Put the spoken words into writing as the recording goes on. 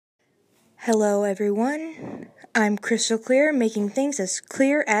Hello, everyone. I'm Crystal Clear, making things as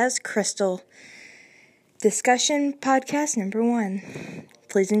clear as crystal. Discussion podcast number 1.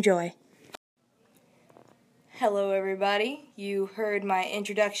 Please enjoy. Hello, everybody. You heard my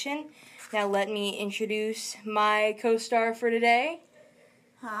introduction. Now let me introduce my co-star for today.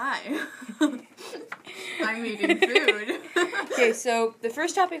 Hi. I'm eating food. Okay, so the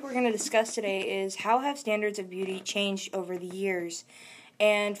first topic we're going to discuss today is how have standards of beauty changed over the years?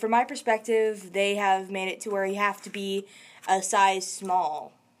 And from my perspective, they have made it to where you have to be a size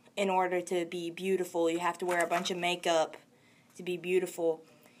small in order to be beautiful. You have to wear a bunch of makeup to be beautiful.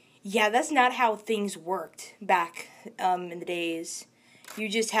 Yeah, that's not how things worked back in the days. You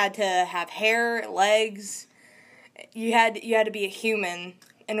just had to have hair, legs. You had to be a human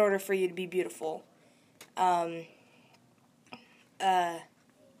in order for you to be beautiful. Anything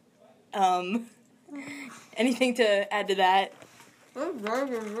to add to that? This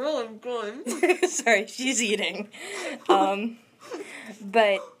burger is really good. Sorry, she's eating.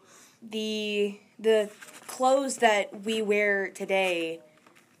 But the clothes that we wear today,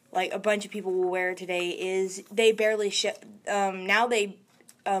 like a bunch of people will wear today, is they barely show. Now they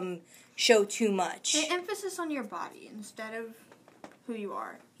show too much. Pay emphasis on your body instead of who you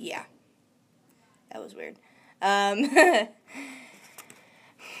are. Yeah, that was weird.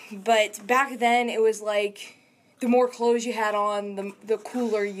 But back then it was like, the more clothes you had on, the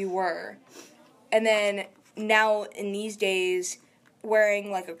cooler you were. And then now in these days,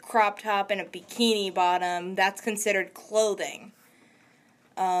 wearing like a crop top and a bikini bottom, that's considered clothing.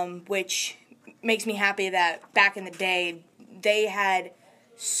 Which makes me happy that back in the day, they had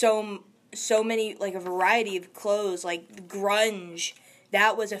so many, like a variety of clothes, like grunge.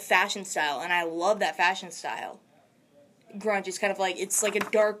 That was a fashion style, and I love that fashion style. Grunge is kind of like, it's like a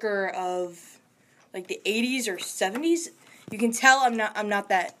darker of like the 80s or 70s. You can tell I'm not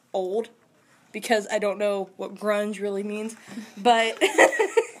that old because I don't know what grunge really means. But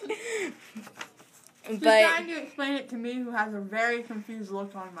She's trying to explain it to me, who has a very confused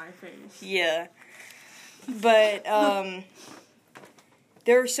look on my face. Yeah. But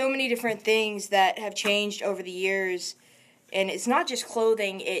there are so many different things that have changed over the years. And it's not just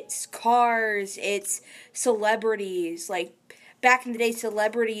clothing, it's cars, it's celebrities. Like, back in the day,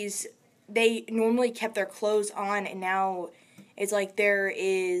 celebrities, they normally kept their clothes on, and now it's like there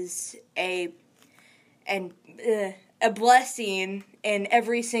is a blessing in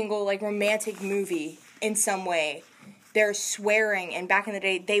every single, like, romantic movie in some way. They're swearing, and back in the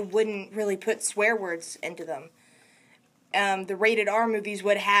day, they wouldn't really put swear words into them. The rated R movies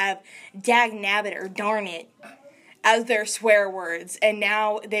would have dag nabbit or darn it as their swear words, and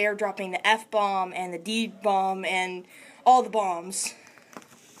now they are dropping the F-bomb and the D-bomb and all the bombs.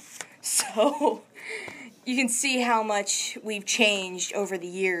 So, you can see how much we've changed over the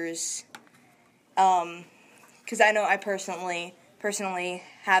years. Because I know I personally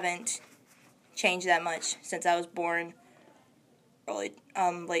haven't changed that much since I was born early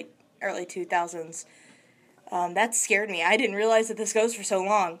 2000s. That scared me. I didn't realize that this goes for so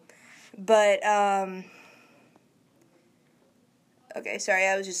long. But, okay, sorry,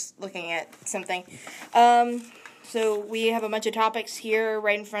 I was just looking at something. So we have a bunch of topics here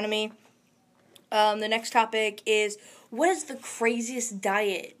right in front of me. The next topic is, what is the craziest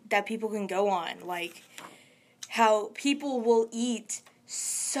diet that people can go on? Like, how people will eat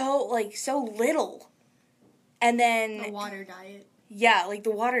so little. And then... The water diet. Yeah, like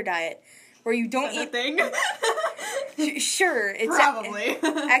the water diet. Where you don't eat... That's a thing? Sure. It's Probably.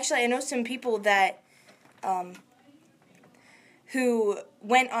 Actually, I know some people that... who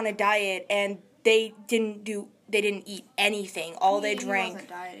went on a diet and they didn't eat anything. They drank. He wasn't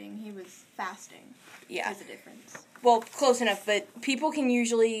dieting. He was fasting. Yeah. There's a difference. Well, close enough, but people can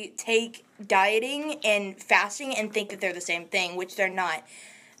usually take dieting and fasting and think that they're the same thing, which they're not.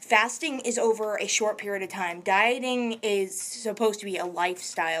 Fasting is over a short period of time. Dieting is supposed to be a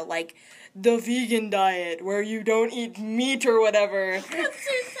lifestyle, like the vegan diet, where you don't eat meat or whatever. That's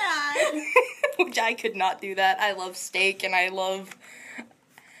so sad. Which I could not do that. I love steak and I love...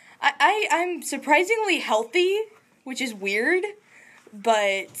 I'm surprisingly healthy, which is weird,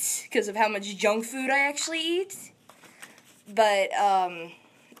 but because of how much junk food I actually eat. But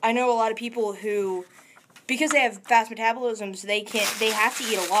I know a lot of people who, because they have fast metabolisms, they have to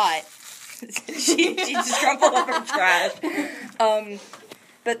eat a lot. she just crumpled up her trash.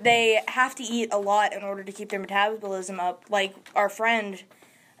 But they have to eat a lot in order to keep their metabolism up. Like our friend,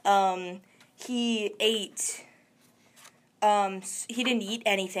 he ate... he didn't eat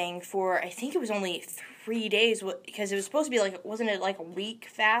anything for, I think it was only 3 days, because it was supposed to be like, wasn't it like a week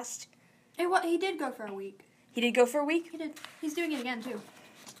fast? He did go for a week. He did go for a week? He did. He's doing it again, too.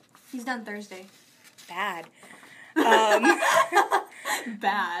 He's done Thursday. Bad.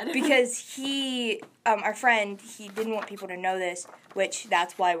 Bad. Because he, our friend, he didn't want people to know this, which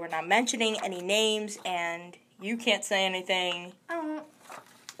that's why we're not mentioning any names, and you can't say anything. I won't.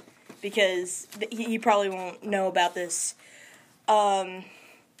 Because he probably won't know about this. Or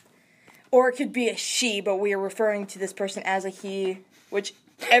it could be a she, but we are referring to this person as a he, which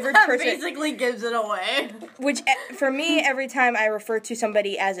every That person... basically gives it away. Which, for me, every time I refer to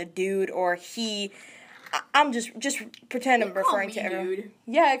somebody as a dude or he, I'm just pretend I'm referring to everyone. Dude.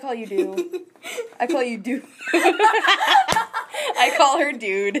 Yeah, I call you dude. I call you dude. I call her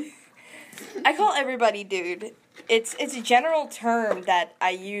dude. I call everybody dude. It's a general term that I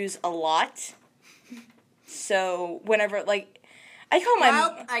use a lot. So whenever I call my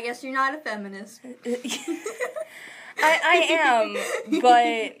Well, I guess you're not a feminist. I am,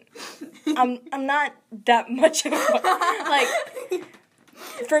 but I'm not that much of a,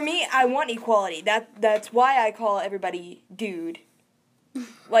 for me, I want equality. That's why I call everybody dude.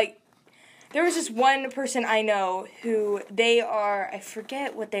 There was this one person I know who I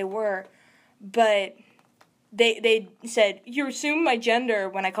forget what they were, but they said, you assume my gender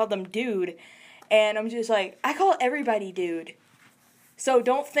when I called them dude, and I'm just like, I call everybody dude. So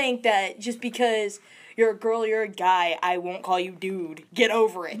don't think that just because you're a girl, you're a guy, I won't call you dude. Get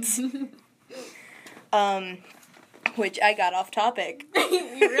over it. Which I got off topic.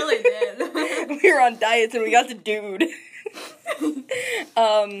 You really did. We were on diets and we got to dude.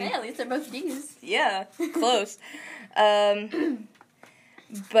 Hey, at least they're both D's. Yeah, close.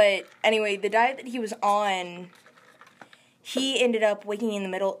 But anyway, the diet that he was on, he ended up waking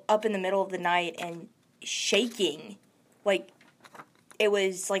up in the middle of the night and shaking. It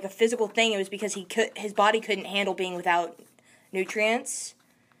was like a physical thing. It was because his body couldn't handle being without nutrients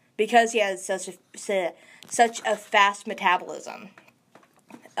because he has such a fast metabolism.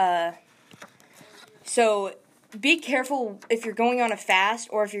 So be careful if you're going on a fast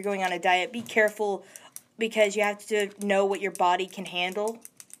or if you're going on a diet. Be careful because you have to know what your body can handle.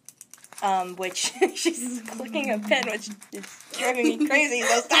 Which she's clicking a pen, which is driving me crazy.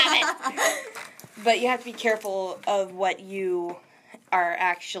 So stop it. But you have to be careful of what you are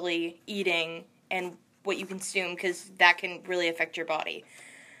actually eating and what you consume because that can really affect your body.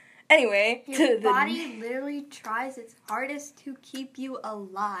 Anyway, your body literally tries its hardest to keep you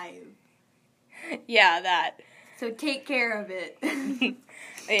alive. Yeah, that. So take care of it.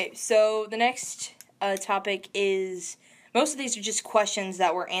 Okay, so the next topic is, most of these are just questions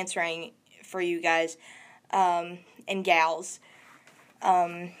that we're answering for you guys and gals.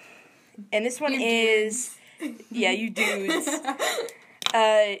 And this one is, yeah, you dudes.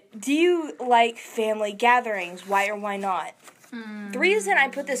 Do you like family gatherings? Why or why not? The reason I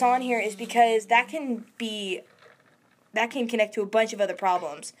put this on here is because that can connect to a bunch of other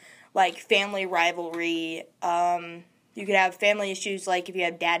problems, like family rivalry. You could have family issues, like if you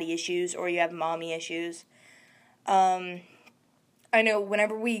have daddy issues or you have mommy issues. I know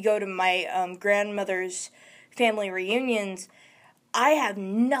whenever we go to my grandmother's family reunions, I have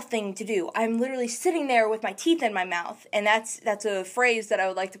nothing to do. I'm literally sitting there with my teeth in my mouth, and that's a phrase that I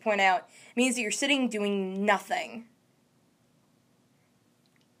would like to point out. It means that you're sitting doing nothing.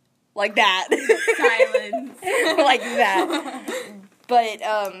 Like that. Silence. Like that. But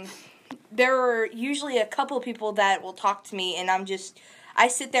there are usually a couple of people that will talk to me, and I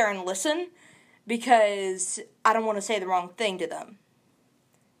sit there and listen because I don't want to say the wrong thing to them.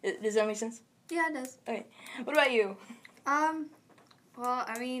 Does that make sense? Yeah, it does. Okay. What about you? Well,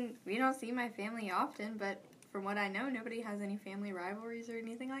 I mean, we don't see my family often, but from what I know, nobody has any family rivalries or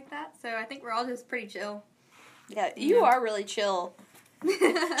anything like that. So I think we're all just pretty chill. Yeah, you are really chill.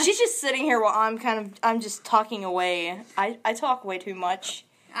 She's just sitting here while I'm just talking away. I talk way too much.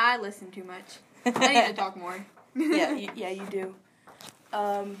 I listen too much. I need to talk more. Yeah, you do.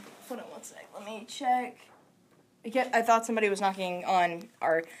 Hold on one sec. Let me check. I thought somebody was knocking on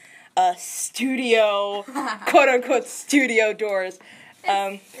our studio, quote unquote studio doors.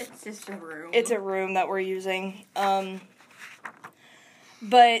 It's just a room. It's a room that we're using. But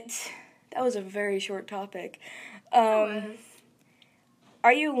that was a very short topic.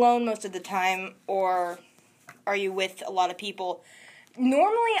 Are you alone most of the time, or are you with a lot of people?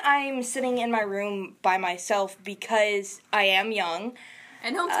 Normally, I'm sitting in my room by myself because I am young.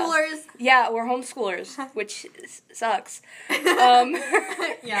 And homeschoolers. Yeah, we're homeschoolers, which sucks.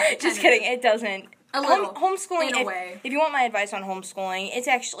 Yeah, just kidding. It doesn't. A little. Homeschooling, in a way. If you want my advice on homeschooling, it's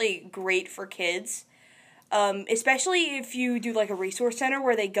actually great for kids. Especially if you do like a resource center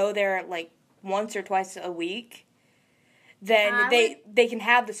where they go there like once or twice a week. Then they can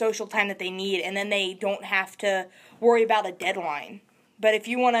have the social time that they need, and then they don't have to worry about a deadline. But if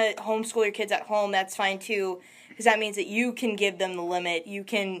you want to homeschool your kids at home, that's fine too, because that means that you can give them the limit. You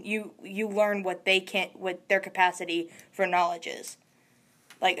learn what their capacity for knowledge is,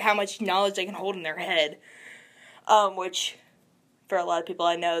 like how much knowledge they can hold in their head. Which, for a lot of people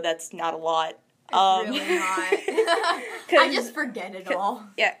I know, that's not a lot. It's really not. I just forget it all.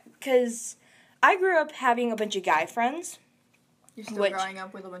 Yeah, because I grew up having a bunch of guy friends. You're still growing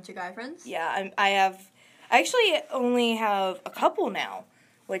up with a bunch of guy friends? Yeah, I actually only have a couple now,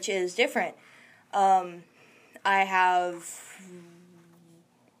 which is different. I have...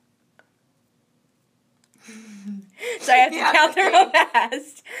 So I have to count them real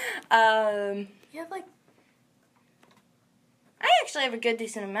fast. You have like... I actually have a good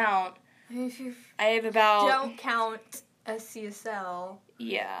decent amount. If you I have about... don't count SCSL.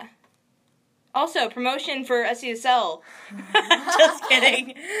 Yeah. Also, promotion for SCSL. Just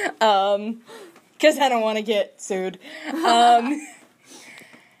kidding. Because I don't want to get sued. But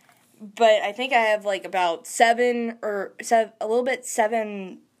I think I have like about seven and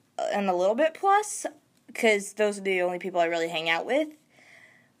a little bit plus, because those are the only people I really hang out with.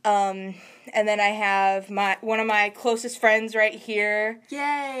 And then I have one of my closest friends right here.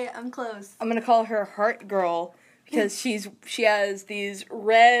 Yay, I'm close. I'm gonna call her Heart Girl because she has these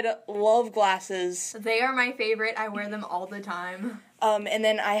red love glasses. They are my favorite. I wear them all the time. And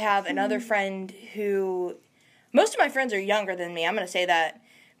then I have another friend who, most of my friends are younger than me. I'm gonna say that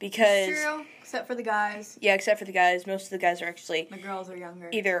because true, except for the guys. Yeah, except for the guys. Most of the guys are actually The girls are younger.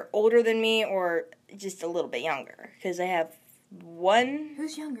 either older than me or just a little bit younger because I have one.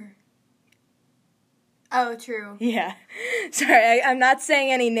 Who's younger? Oh, true. Yeah, sorry, I'm not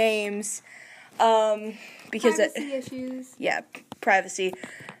saying any names. Because privacy issues. Yeah, privacy.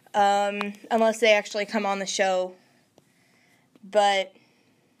 Unless they actually come on the show. But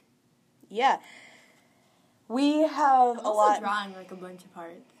yeah, we have I'm a also lot. drawing like a bunch of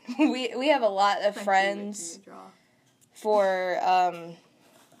parts. We have a lot of My friends favorite to draw. for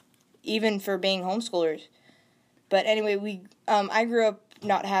even for being homeschoolers. But anyway, I grew up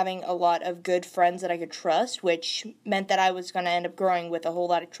not having a lot of good friends that I could trust, which meant that I was going to end up growing with a whole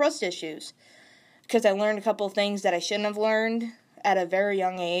lot of trust issues. Because I learned a couple of things that I shouldn't have learned at a very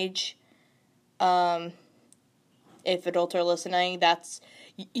young age. If adults are listening,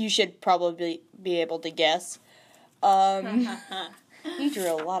 you should probably be able to guess. You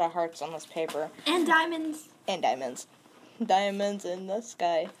drew a lot of hearts on this paper. And diamonds. And diamonds. Diamonds in the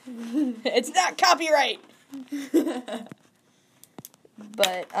sky. It's not copyright!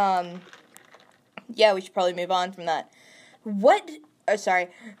 But, yeah, we should probably move on from that.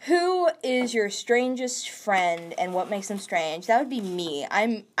 Who is your strangest friend and what makes them strange? That would be me.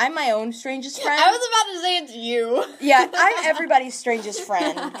 I'm my own strangest friend. I was about to say it's you. Yeah, I'm everybody's strangest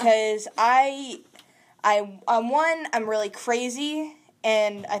friend because I'm really crazy,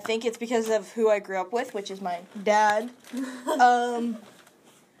 and I think it's because of who I grew up with, which is my dad.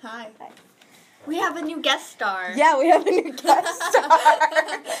 Hi. We have a new guest star. Yeah, we have a new guest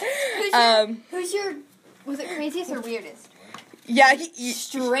star. Who's your, was it craziest or weirdest? Yeah,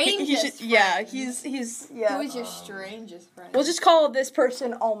 strangest friend. Yeah, he's yeah. Who is your strangest friend? We'll just call this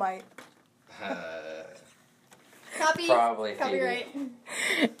person All Might. Copyright.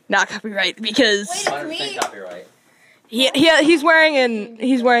 Not copyright because Wait, it's me. 100% copyright. he's wearing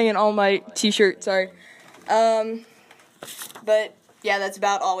an All Might t-shirt. Sorry, but yeah, that's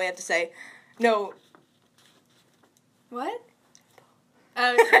about all we have to say. No. What?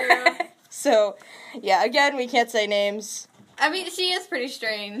 Oh, true. So, yeah, again, we can't say names. I mean, she is pretty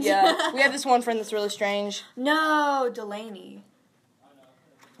strange. Yeah, we have this one friend that's really strange. No, Delaney.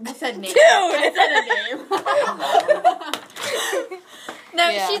 I said name. Dude! I said a name. No,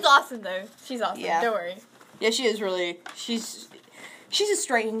 Yeah. she's awesome, though. She's awesome. Yeah. Don't worry. Yeah, she is really, she's a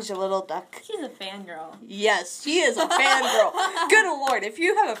strange little duck. She's a fangirl. Yes, she is a fangirl. Good lord, if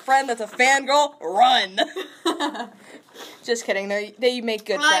you have a friend that's a fangirl, run. Just kidding, they make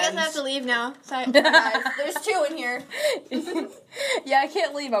good Well, friends. I guess I have to leave now. Sorry, guys. There's two in here. Yeah, I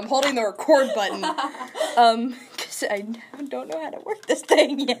can't leave. I'm holding the record button. Because I don't know how to work this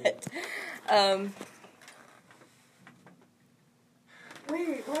thing yet.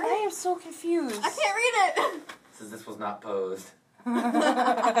 Wait, what? I am so confused. I can't read it. Since this was not posed.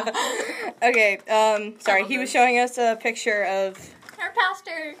 Okay, sorry, he was showing us a picture of, Our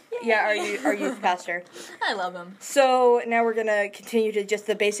pastor. yeah, our youth pastor. I love him. So, now we're gonna continue to just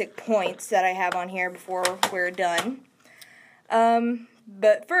the basic points that I have on here before we're done.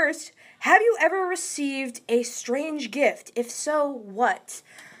 But first, have you ever received a strange gift? If so, what?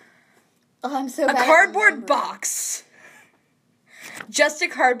 Oh, I'm so A bad at cardboard remembering. box. Just a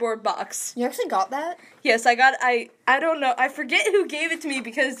cardboard box. You actually got that? Yes, I don't know. I forget who gave it to me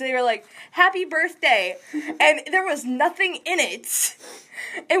because they were like, happy birthday. And there was nothing in it.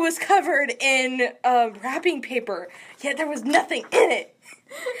 It was covered in wrapping paper. Yet there was nothing in it.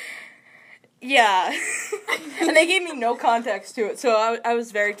 Yeah. And they gave me no context to it. So I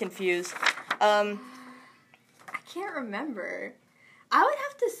was very confused. I can't remember. I would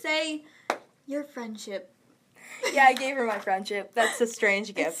have to say your friendship. Yeah, I gave her my friendship. That's a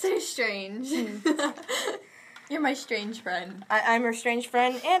strange gift. It's so strange. You're my strange friend. I'm her strange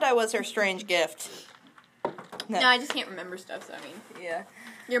friend, and I was her strange gift. No, I just can't remember stuff, so I mean, Yeah.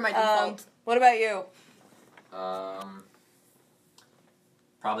 you're my default. What about you?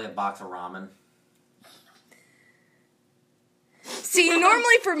 Probably a box of ramen. See,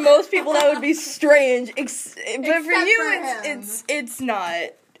 normally for most people that would be strange, but for Except you, for him. it's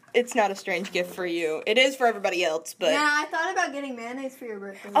not. It's not a strange gift for you. It is for everybody else, but. Yeah, I thought about getting mayonnaise for your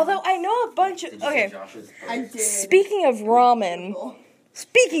birthday. Although I know a bunch of. Did you Okay. say Josh's? I did. Speaking of ramen,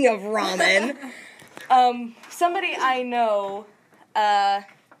 somebody I know, Eli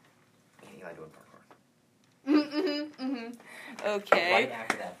doing parkour. okay. Right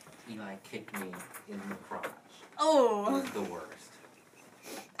after that, Eli kicked me in the crotch. It Oh. was the worst.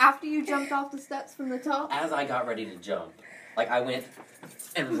 After you jumped off the steps from the top? As I got ready to jump, like I went,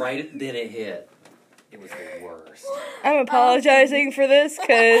 and right then it hit. It was the worst. I'm apologizing for this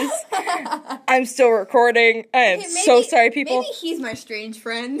because I'm still recording. I am so sorry, people. Maybe he's my strange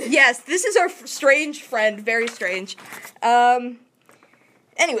friend. Yes, this is our strange friend. Very strange.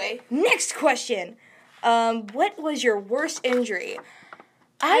 Anyway, next question. What was your worst injury?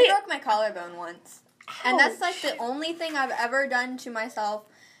 I broke my collarbone once. And that's like Ouch. the only thing I've ever done to myself.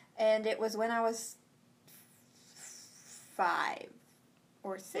 And it was when I was 5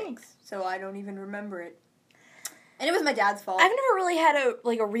 or 6. So I don't even remember it. And it was my dad's fault. I've never really had a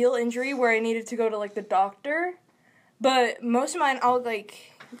real injury where I needed to go to the doctor, but most of mine I'll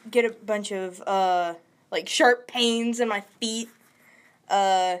get a bunch of sharp pains in my feet.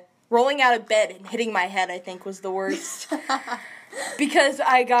 Rolling out of bed and hitting my head I think was the worst because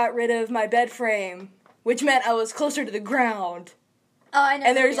I got rid of my bed frame, which meant I was closer to the ground. Oh, I know.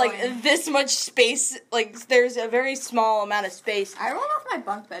 And there's this much space, there's a very small amount of space. I rolled off my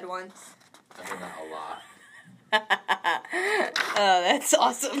bunk bed once. I've done that a lot. Oh, that's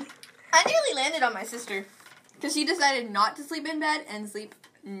awesome. I nearly landed on my sister. Because she decided not to sleep in bed and sleep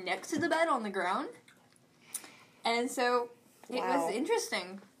next to the bed on the ground. And so it Wow. was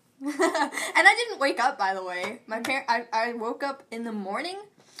interesting. And I didn't wake up, by the way. I woke up in the morning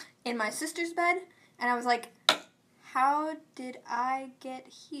in my sister's bed, and I was like, how did I get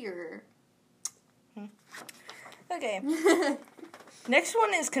here? Okay. Next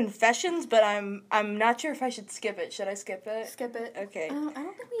one is confessions, but I'm not sure if I should skip it. Should I skip it? Skip it. Okay. I don't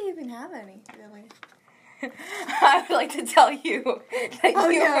think we even have any, really. I would like to tell you that Oh,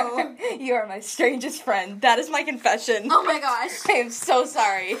 you are my strangest friend. That is my confession. Oh my gosh. I am so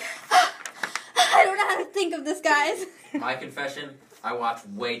sorry. I don't know how to think of this, guys. My confession, I watch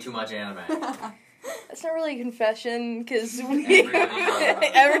way too much anime. That's not really a confession because Everybody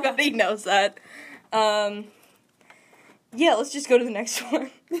everybody knows that. Yeah, let's just go to the next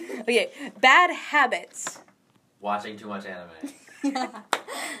one. Okay, bad habits. Watching too much anime.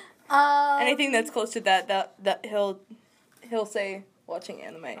 Anything that's close to that he'll say watching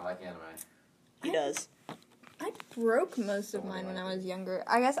anime. I like anime. He does. I broke most of mine when I was younger.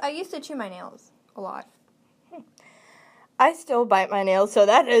 I guess I used to chew my nails a lot. I still bite my nails, so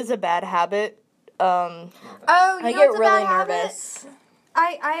that is a bad habit. Oh, I get really nervous.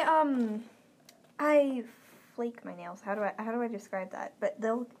 I flake my nails. How do I describe that? But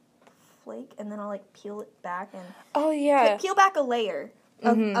they'll flake, and then I'll peel it back and Oh yeah. peel back a layer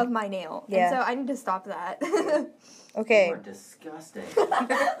of my nail. Yeah. And so I need to stop that. Okay. You are disgusting.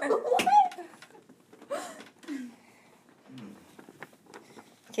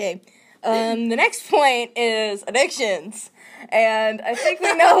 Okay. The next point is addictions, and I think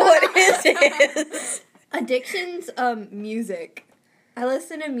we know what it is. Addictions, music. I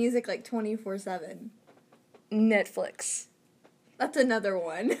listen to music 24/7. Netflix. That's another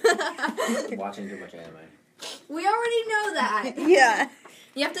one. Watching too much anime. We already know that. Yeah.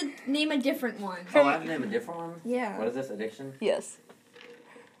 You have to name a different one. Oh, I have to name a different one? Yeah. What is this, addiction? Yes.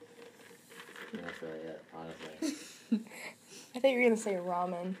 That's really it, honestly. I thought you were gonna say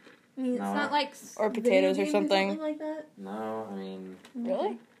ramen. I mean, it's No. not Or potatoes or video games something. like that. No, I mean...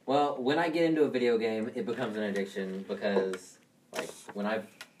 Really? Well, when I get into a video game, it becomes an addiction because, when I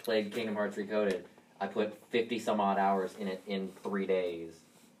played Kingdom Hearts Recoded, I put 50 some odd hours in it in 3 days.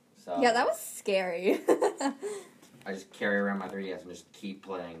 So Yeah, that was scary. I just carry around my 3DS and just keep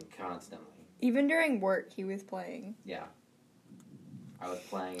playing constantly. Even during work, he was playing. Yeah. I was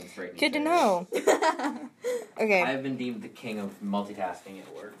playing and straightening. Good to chairs. know. Okay. I've been deemed the king of multitasking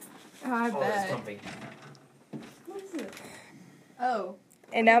at work. I It's bet. comfy. What is it? Oh.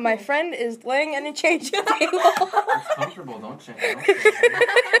 And now my friend is laying in a changing table. It's comfortable, don't change.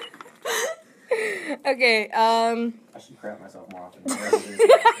 Okay, I should crap myself more often.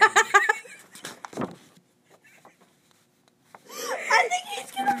 I think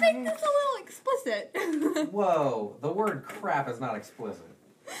he's gonna make this a little explicit. Whoa, the word crap is not explicit.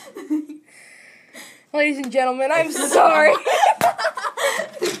 ladies and gentlemen, I'm sorry.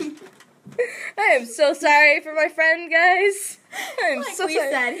 I am so sorry for my friend, guys. I'm Like so we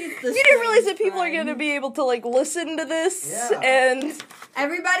sorry. said, he's the You didn't realize that strange people are friend. going to be able to, like, listen to this, Yeah. and...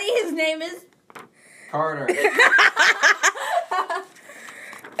 Everybody, his name is... Carter.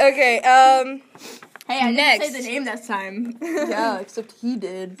 Okay, Hey, I didn't Next. say the name this time. yeah, except he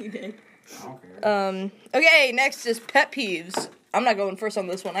did. He did. I don't care. Okay, next is pet peeves. I'm not going first on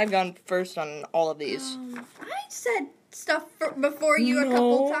this one. I've gone first on all of these. I said stuff before you a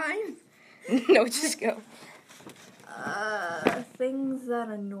couple No. times. No, just go. Things that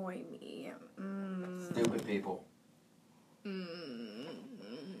annoy me. Stupid people.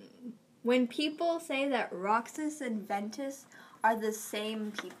 When people say that Roxas and Ventus are the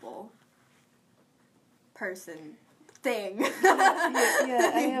same people. Person. Thing.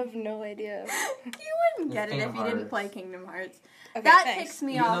 Yeah, I have no idea. You wouldn't get it Kingdom if you didn't Hearts. play Kingdom Hearts. Okay, That thanks. ticks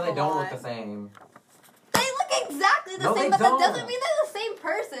me Even off though they a don't lot. look the same. They look exactly the No, same, they but that don't. doesn't mean they're the same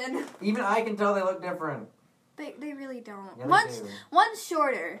person. Even I can tell they look different. They really don't. Yeah, they one's do. one's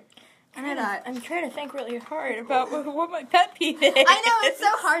shorter. And I thought, I'm trying to think really hard about what my pet peeve is. I know it's so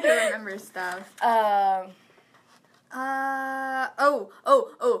hard to remember stuff. Um, I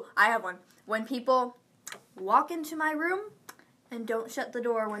have one. When people walk into my room and don't shut the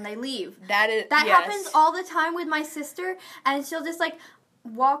door when they leave. that That yes. happens all the time with my sister, and she'll just like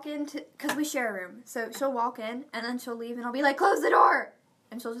walk into, because we share a room, so she'll walk in and then she'll leave and I'll be like, close the door,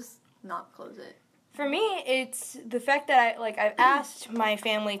 and she'll just not close it. For me, it's the fact that I've asked my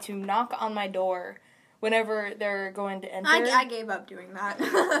family to knock on my door whenever they're going to enter. I gave up doing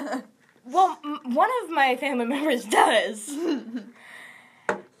that. Well, one of my family members does.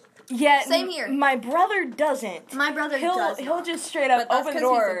 Yet Same here. My brother doesn't. My brother He'll does he'll not. just straight up But that's open the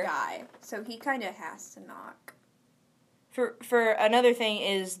because he's a door. guy, so he kind of has to knock. For another thing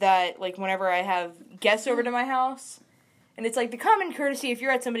is that like whenever I have guests over to my house, and it's like the common courtesy if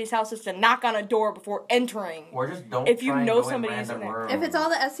you're at somebody's house is to knock on a door before entering. Or just don't If you try and know go somebody in is in random there. rooms. If it's all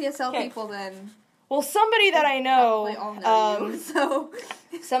the SCSL Okay. people, then Well, somebody that I probably all know, know you. So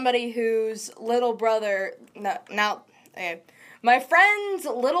somebody whose little brother, my friend's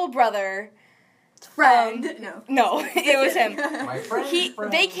little brother. friend, No, it was him. My friend's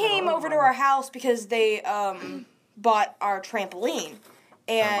friend, They came over to our house because they bought our trampoline,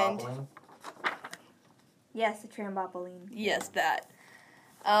 and Trampoline. Yes, the trampoline. yes, that.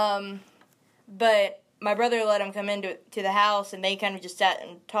 But my brother let him come into the house, and they kind of just sat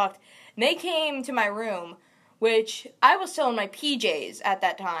and talked. And they came to my room, which I was still in my PJs at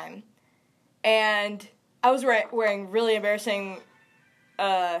that time, and I was wearing really embarrassing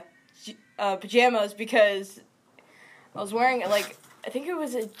pajamas because I was wearing I think it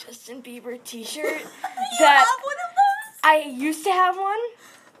was a Justin Bieber T-shirt. You have one of those? I used to have one.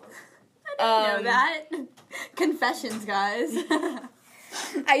 I didn't know that. Confessions, guys.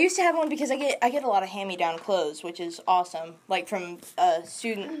 I used to have one because I get a lot of hand-me-down clothes, which is awesome, like from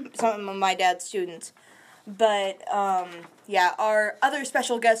some of my dad's students. But yeah, our other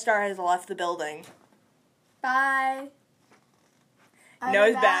special guest star has left the building. Bye. No,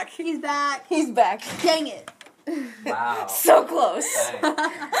 he's back. He's back. He's back. Dang it. Wow. So close.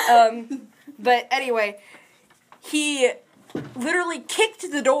 Nice. But anyway, he literally kicked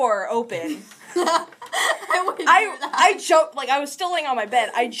the door open. I jumped, I was still laying on my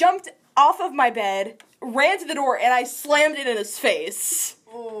bed. I jumped off of my bed, ran to the door, and I slammed it in his face.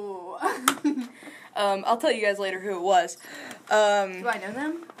 Ooh. I'll tell you guys later who it was. Do I know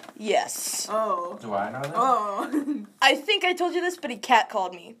them? Yes. Oh. Do I know that? Oh. I think I told you this, but he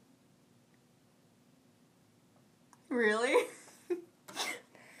catcalled me. Really?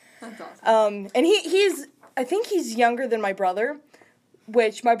 That's awesome. And he's, I think he's younger than my brother,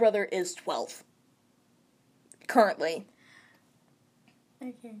 which my brother is 12. Currently.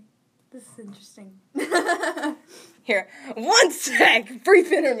 Okay. This is interesting. Here, one sec,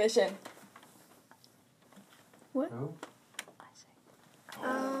 brief intermission. Who?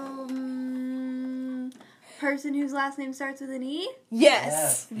 person whose last name starts with an E?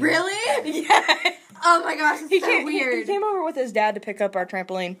 Yes. Really? Yeah. Oh my gosh, it's so weird. He came over with his dad to pick up our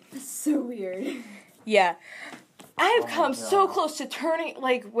trampoline. It's so weird. Yeah. I have Oh my come so God. close to turning,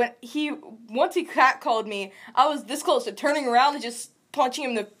 like, once he catcalled me, I was this close to turning around and just punching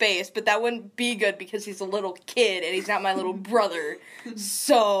him in the face, but that wouldn't be good because he's a little kid and he's not my little brother.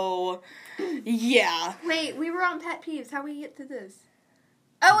 So, yeah. Wait, we were on pet peeves. How we get to this?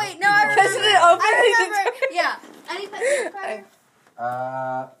 Oh wait, no, I Because remember. of the opening. I remember. Yeah. Any pet peeves,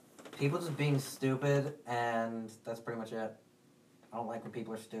 Carter? People just being stupid, and that's pretty much it. I don't like when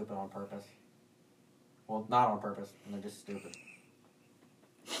people are stupid on purpose. Well, not on purpose, and they're just stupid.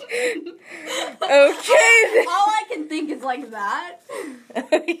 Okay. All I can think is like that.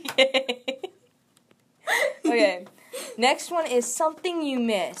 Okay. Okay. Next one is something you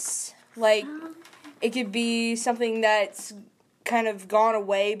miss. Like, it could be something that's kind of gone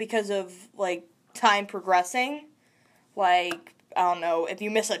away because of, like, time progressing. Like, I don't know, if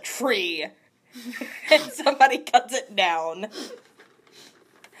you miss a tree and somebody cuts it down.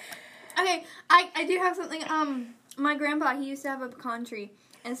 Okay, I do have something. My grandpa, he used to have a pecan tree.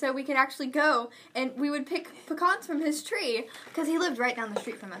 And so we could actually go, and we would pick pecans from his tree, because he lived right down the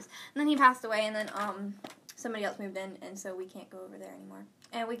street from us. And then he passed away, and then somebody else moved in, and so we can't go over there anymore.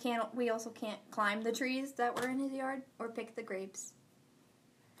 And we also can't climb the trees that were in his yard, or pick the grapes.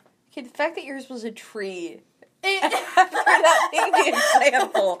 Okay, the fact that yours was a tree. That being the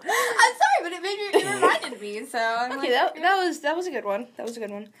example. I'm sorry, but it reminded me, so I'm Okay, like, that was a good one. That was a good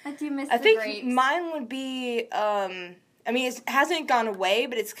one. I do miss I the think grapes. mine would be, I mean, it hasn't gone away,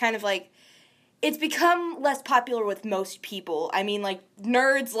 but it's kind of like, it's become less popular with most people. I mean, like,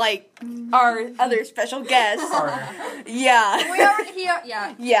 nerds like our other special guest. Carter. Yeah. We already,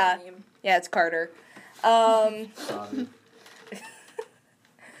 yeah. Yeah. Yeah, it's Carter. Sorry.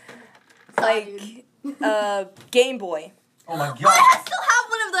 Like, Game Boy. Oh my I god. still have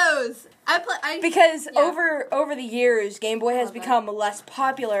one of those. Because Yeah. over the years, Game Boy has Love that. become less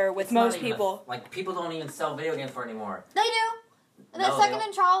popular with It's not most even a- people. like, people don't even sell video games for it anymore. They do. The No, they Second don't.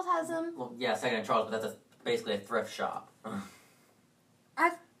 and Charles has them. Well, yeah, Second and Charles, but that's basically a thrift shop.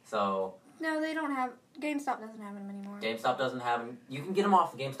 So, No, they don't have. GameStop doesn't have them anymore. GameStop doesn't have them. You can get them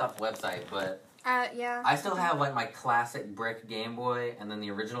off GameStop's website, but Yeah. I still have, like, my classic brick Game Boy, and then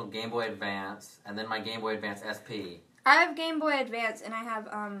the original Game Boy Advance, and then my Game Boy Advance SP. I have Game Boy Advance, and I have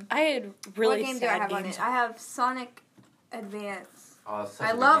I had really what game do I sad have on games. it? I have Sonic Advance. Oh, it's such a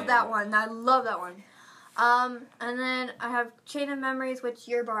I good love game. that one. I love that one. And then I have Chain of Memories, which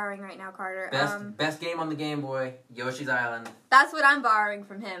you're borrowing right now, Carter. Best game on the Game Boy, Yoshi's Island. That's what I'm borrowing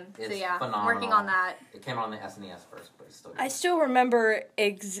from him. So It's yeah, phenomenal. working on that. It came out on the SNES first, but it's still good. I still remember,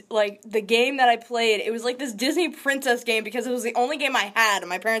 like, the game that I played. It was like this Disney Princess game because it was the only game I had, and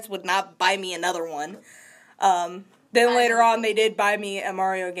my parents would not buy me another one. Then later on, they did buy me a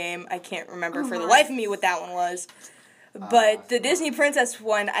Mario game. I can't remember for the life of me what that one was. But the Disney Princess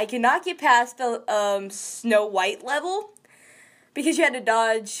one, I could not get past the Snow White level because you had to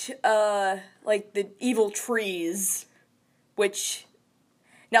dodge, like, the evil trees, which...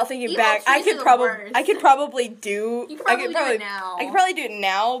 Now thinking Evil back, I trees could are the worst. I could probably do. You could probably do it now. I could probably do it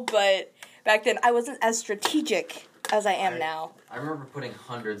now, but back then I wasn't as strategic as I am now. I remember putting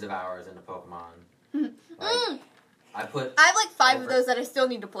hundreds of hours into Pokemon. I put I have like 5 of Over. those that I still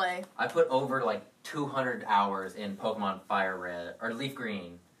need to play. I put over like 200 hours in Pokemon Fire Red or Leaf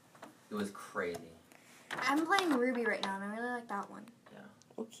Green. It was crazy. I'm playing Ruby right now, and I really like that one.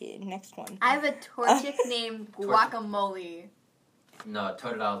 Okay, next one. I have a Torchic named Guacamole. No,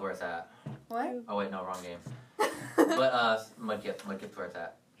 Totodile where it's at. What? Oh wait, no, wrong game. But Mudkip's where it's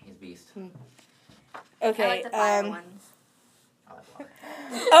at. He's beast. Okay, I like the fire ones. I like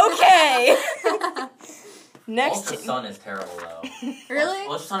water. Okay. Next. Ultra Sun is terrible though. Really?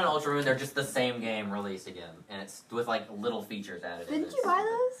 Ultra Sun and Ultra Moon, they're just the same game released again, and it's with like little features added. in. Didn't It's you buy stupid.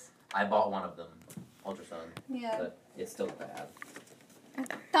 those? I bought one of them, Ultra Sun, Yeah. but it's still bad. I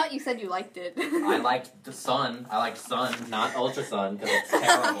thought you said you liked it. I liked the Sun. I liked Sun, not Ultra Sun, because it's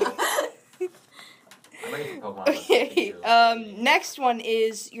terrible. I'm ready for Pokemon. Okay. Next one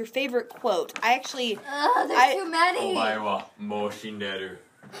is your favorite quote. I actually. There's too many. wa Moshinderu.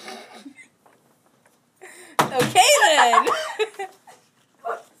 Okay then.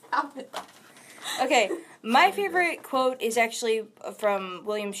 Stop it. Okay, my favorite quote is actually from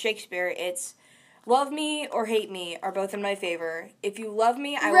William Shakespeare. It's, "Love me or hate me are both in my favor. If you love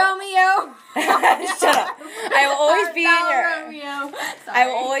me, I will." Romeo. Shut up. I will always be in your. Romeo. I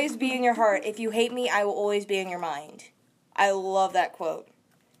will always be in your heart. If you hate me, I will always be in your mind. I love that quote.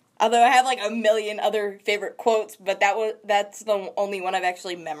 Although I have like a million other favorite quotes, but that's the only one I've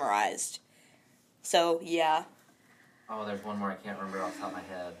actually memorized. So, yeah. Oh, there's one more I can't remember off the top of my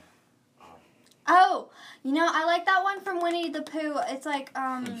head. Oh, you know, I like that one from Winnie the Pooh. It's like,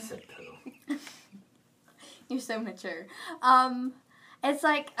 You said poo. You're so mature. It's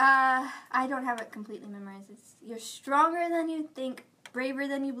like, I don't have it completely memorized. It's, you're stronger than you think, braver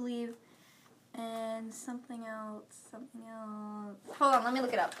than you believe, and something else. Hold on, let me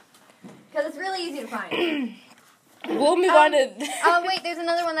look it up. Because it's really easy to find. We'll move on to... Oh, wait, there's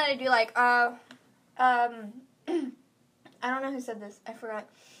another one that I do like. I don't know who said this. I forgot.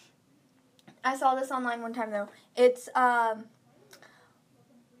 I saw this online one time, though. It's,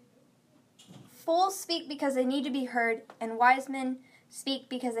 fools speak because they need to be heard, and wise men speak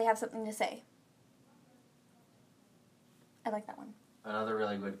because they have something to say. I like that one. Another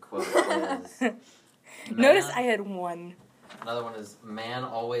really good quote is... Notice I had one. Another one is, man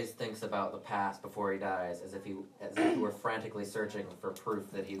always thinks about the past before he dies, as if he were frantically searching for proof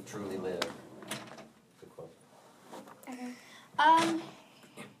that he truly lived. Good quote. Okay.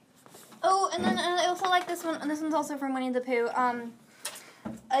 Oh, and then I also like this one. And this one's also from Winnie the Pooh.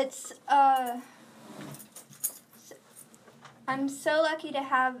 It's I'm so lucky to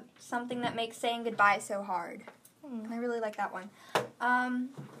have something that makes saying goodbye so hard. I really like that one. Hold on.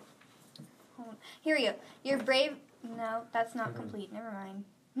 Here we go. You're brave. No, that's not complete. Never mind.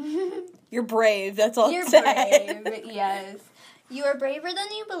 You're brave, that's all You're it said. brave. Yes. You are braver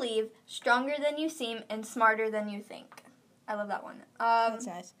than you believe, stronger than you seem, and smarter than you think. I love that one. That's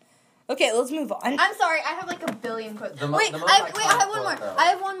nice. Okay, let's move on. I'm sorry, I have like a billion quotes. The most I have iconic one more. quote, though. I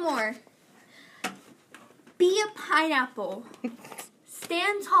have one more. Be a pineapple.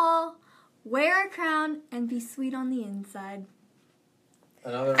 Stand tall, wear a crown, and be sweet on the inside.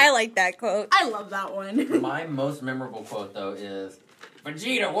 Another... I like that quote. I love that one. My most memorable quote, though, is,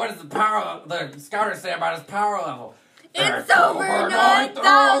 Vegeta, what does the scouter say about his power level? It's over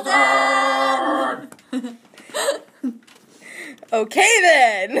 9,000! Okay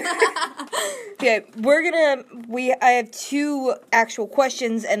then. Okay, I have two actual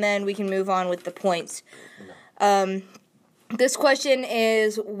questions and then we can move on with the points. This question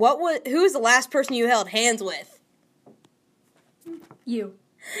is who was the last person you held hands with? You.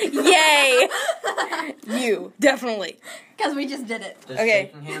 Yay! You, definitely. Because we just did it. Does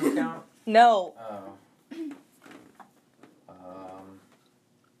Okay. shaking hands count? No. Oh.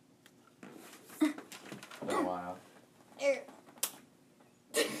 Been a while.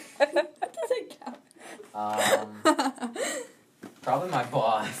 What does it count? Probably my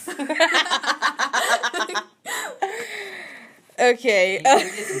boss. Okay. He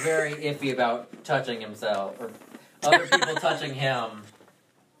gets very iffy about touching himself or other people touching him.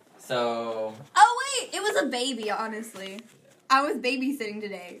 So. Oh wait, it was a baby, honestly. I was babysitting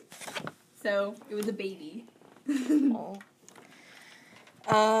today. So, it was a baby.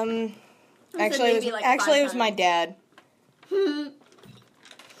 Actually, it was my dad. For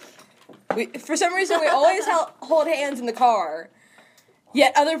some reason, we always hold hands in the car.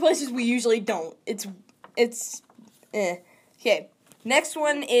 Yet other places we usually don't. It's Okay. Next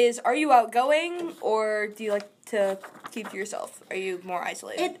one is: are you outgoing or do you like to keep to yourself? Are you more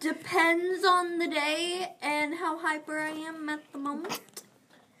isolated? It depends on the day and how hyper I am at the moment.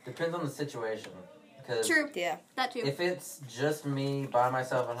 Depends on the situation. Because True. Yeah. That too. if it's just me by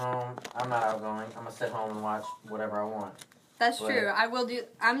myself at home, I'm not outgoing. I'm gonna sit home and watch whatever I want. That's But- true.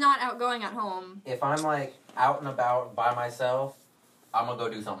 I'm not outgoing at home. If I'm like out and about by myself, I'm gonna go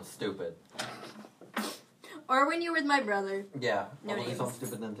do something stupid. Or when you're with my brother. Yeah, No I'm gonna do names. something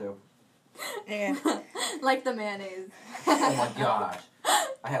stupid then too. Yeah. Like the mayonnaise. Oh my gosh,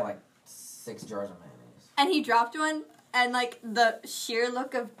 I had like 6 jars of mayonnaise. And he dropped one, and like the sheer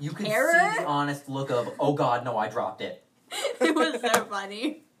look of You can terror. see the honest look of, oh god, no, I dropped it. It was so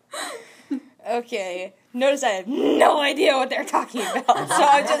funny. Okay. Notice I have no idea what they're talking about. So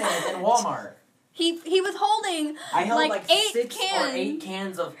I Mayonnaise just in Walmart. He was holding I held like like 8 6 cans. or 8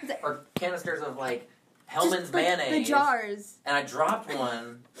 cans of or canisters of like Hellman's Just, like, mayonnaise. The jars. And I dropped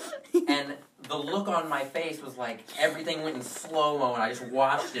one, and the look on my face was like everything went in slow mo, and I just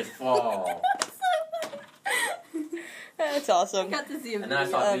watched it fall. that's awesome. I got to see a And then I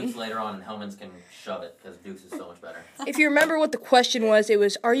video. saw Dukes later on, and Hellman's can shove it because Dukes is so much better. If you remember what the question was, it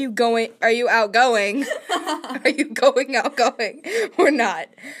was: are you outgoing? Are you outgoing or not?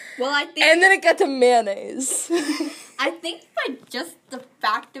 Well, I think And then it got to mayonnaise. by just the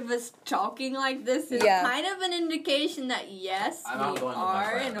fact of us talking like this is Yeah. kind of an indication that yes, I'm we outgoing with my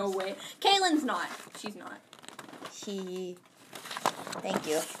are in a friends. way. Kaylin's not. She's not. Thank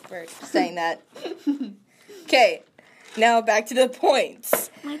you for saying that. Okay, now back to the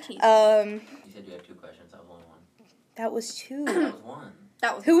points. My teeth. You said you had 2 questions. That was only 1. That was 2. That was 1.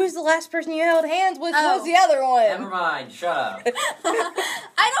 That was. Who was the last person you held hands with? Oh. What was the other one? Never mind. Shut up.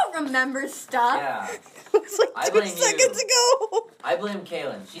 I don't remember stuff. Yeah. It was like I 2 blame you. seconds ago. I blame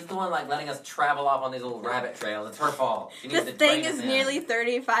Kaylin. She's the one like letting us travel off on these little rabbit trails. It's her fault. She needs This to thing rein us is in. nearly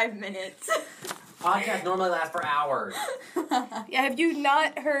 35 minutes. Podcasts normally last for hours. Yeah, have you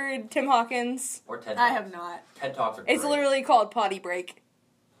not heard Tim Hawkins? Or TED Talks. I have not. TED Talks are It's great. literally called Potty Break.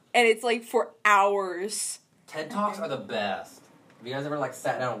 And it's like for hours. TED Talks are the best. Have you guys ever like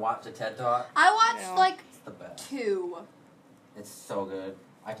sat down and watched a TED Talk? I watched Yeah. like It's the best. 2. It's so good.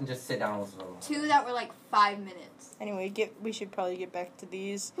 I can just sit down and listen to them. 2 that were like 5 minutes. Anyway, we should probably get back to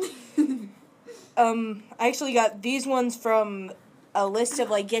these. I actually got these ones from a list of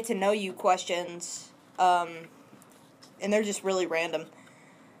like get to know you questions. And they're just really random.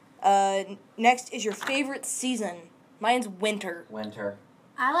 Next is your favorite season. Mine's winter. Winter.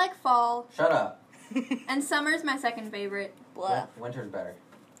 I like fall, Shut up. and summer's my second favorite. Blah. Winter's better.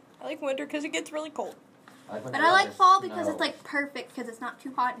 I like winter because it gets really cold. I like winter But I like better. fall because No. it's like perfect because it's not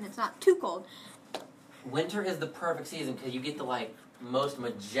too hot and it's not too cold. Winter is the perfect season because you get the like most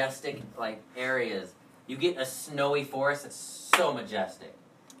majestic like areas. You get a snowy forest that's so majestic,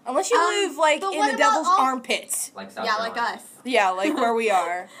 Unless you live like but in what the about devil's all- armpits. like South Yeah, Carolina. like us. Yeah, like where we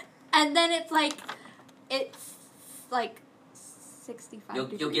are. And then it's like 65 You'll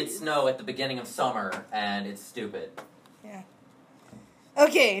degrees. get snow at the beginning of summer, and it's stupid.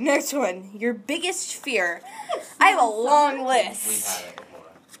 Okay, next one. Your biggest fear. I have a long We've list. had it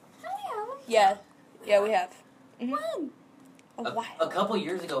before. Yeah, we have. Mhm. When? A while. A couple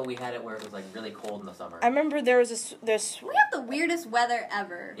years ago, we had it where it was like really cold in the summer. I remember there was this. We have the weirdest weather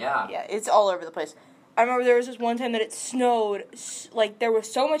ever. Yeah. Yeah, it's all over the place. I remember there was this one time that it snowed. Like there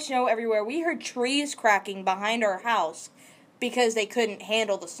was so much snow everywhere. We heard trees cracking behind our house because they couldn't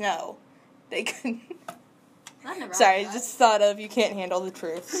handle the snow. They couldn't. I've never Sorry, I had just thought of you can't handle the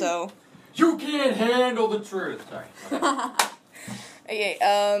truth. So You can't handle the truth. Sorry. Okay. that.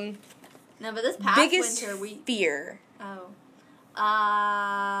 okay. No, but this past Biggest winter we. fear. Oh.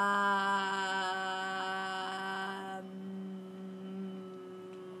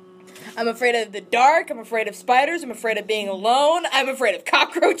 I'm afraid of the dark. I'm afraid of spiders. I'm afraid of being alone. I'm afraid of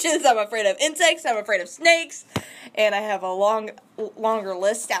cockroaches. I'm afraid of insects. I'm afraid of snakes. And I have a longer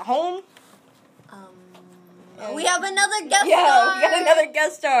list at home. We have another guest Yeah, star. we got another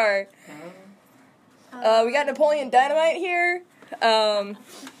guest star. We got Napoleon Dynamite here.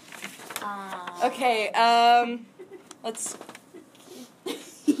 Okay, let's...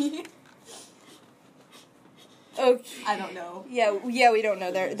 Okay. I don't know. Yeah, we don't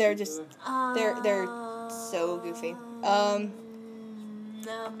know. They're just... They're so goofy.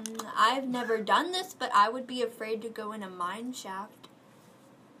 I've never done this, but I would be afraid to go in a mine shaft.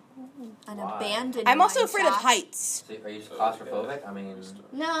 An Why? abandoned I'm also mine afraid of shaft. heights. So are you just claustrophobic? I mean,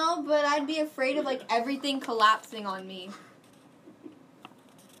 No, but I'd be afraid of like everything collapsing on me.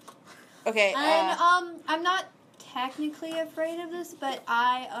 Okay, And I'm not technically afraid of this, but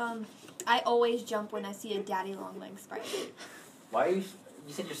I always jump when I see a daddy long leg spider. why are you?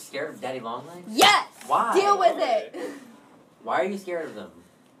 You said you're scared of Daddy Longlegs? Yes. Why? Deal with it. Why are you scared of them?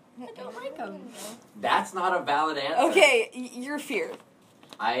 I don't like them. That's not a valid answer. okay, your fear.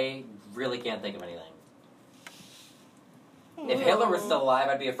 I really can't think of anything. If Hitler was still alive,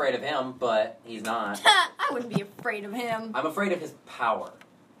 I'd be afraid of him, but he's not. I wouldn't be afraid of him. I'm afraid of his power.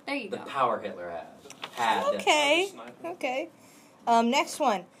 There you The go. power Hitler had. Okay, okay. Next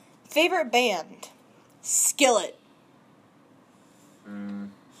one. Favorite band? Skillet. That's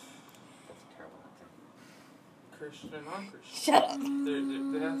a terrible answer. Christian and non-Christian. Shut up.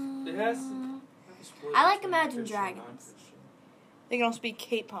 It has to have a split I like between Imagine Christian and Dragons. non-Christian. They can also be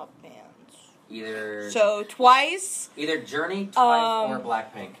K-pop bands. Either So, Twice. Journey, Twice, or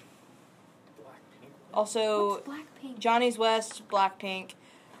Blackpink. Blackpink. Also, What's Blackpink? Johnny's West, Blackpink.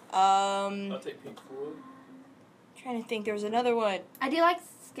 I'll take Pink Floyd. Trying to think, there was another one. I do like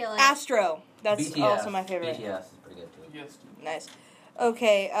Skillet. Astro. That's BTS. also my favorite. BTS is pretty good too. Yes. Nice.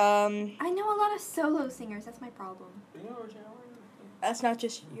 Okay, I know a lot of solo singers. That's my problem. You know Regina Hart?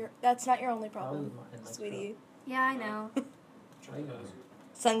 that's not your only problem, sweetie. Yeah, I know. Johnny does.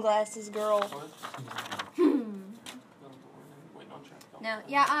 Sunglasses girl. What? Hmm. Waiting on track. No,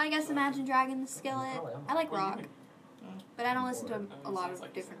 yeah, I guess Imagine Dragons, Skillet. I like rock, but I don't listen to a lot of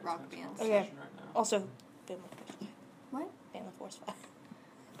different rock bands. Okay. Also, Family Force 5. What? Family Force 5.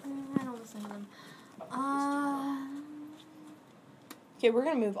 I don't listen to them. Okay, we're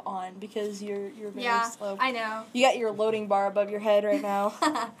gonna move on because you're very Yeah, slow. I know. You got your loading bar above your head right now.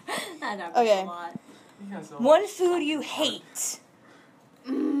 That happens Okay. a lot. One food you hate.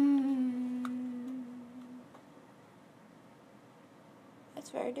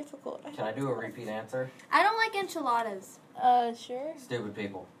 very difficult. Can I do a repeat answer? I don't like enchiladas. Sure. Stupid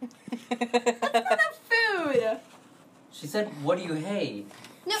people. Food. She said, "What do you hate?"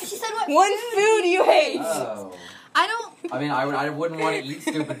 No, she said what One food you hate. Oh. I don't. I mean, I wouldn't want to eat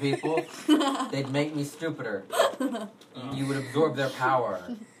stupid people. They'd make me stupider. You would absorb their power.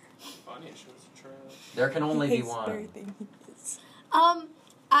 Financials trash. There can only be Hates one. everything.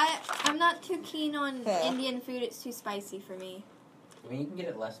 I'm not too keen on Yeah. Indian food. It's too spicy for me. I mean, you can get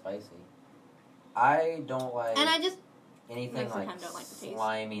it less spicy. I don't like And I just anything most of the like time don't like the taste.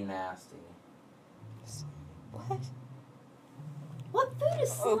 slimy, nasty. What? what food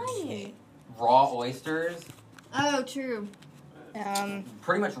is slimy? Okay. Raw oysters, Oh, true.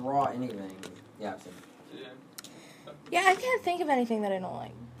 pretty much raw anything. Yeah, so, Yeah. Yeah, I can't think of anything that I don't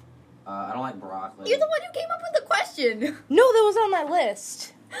like. I don't like broccoli. You're the one who came up with the question. No, that was on my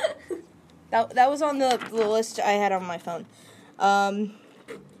list. That was on the list I had on my phone.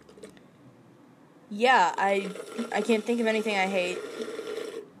 Yeah, I can't think of anything I hate.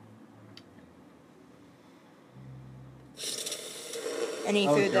 Any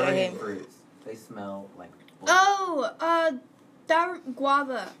food that I durian hate. fruits. They smell like. Oh, that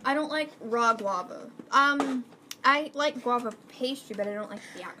guava. I don't like raw guava. I like guava pastry, but I don't like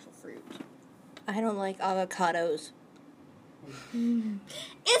the actual fruit. I don't like avocados.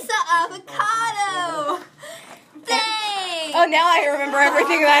 It's the avocado. Dang. Oh, now I remember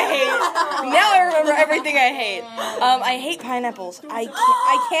everything that I hate. Now I remember everything I hate. I hate pineapples.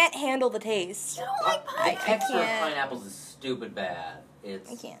 I can't handle the taste. You don't like The pineapple? texture of can't. pineapples is stupid bad. I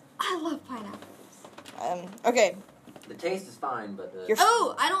can't. I love pineapples. Okay. The taste is fine, but the Your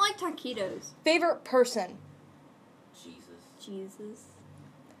Oh, I don't like taquitos. favorite person Jesus, Jesus.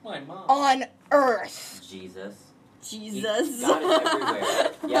 My mom. on Earth. Jesus. Jesus. God is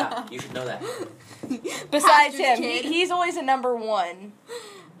everywhere. Yeah, you should know that. Besides Pastor's him, kid. he's always a number one.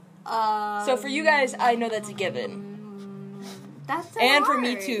 So for you guys, I know that's a given. That's so And for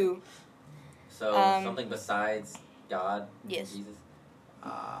me hard. too. So something besides God. Yes. Jesus.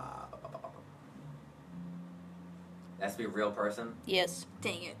 Has to be a real person. Yes.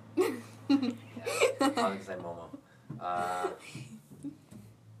 Dang it. I was gonna say Momo.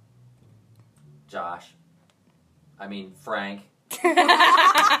 Josh. I mean Frank. Definitely not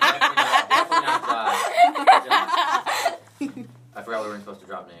Josh. I forgot we weren't supposed to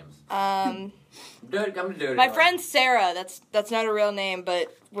drop names. I'm gonna do it. My anyway. friend Sarah. That's not a real name,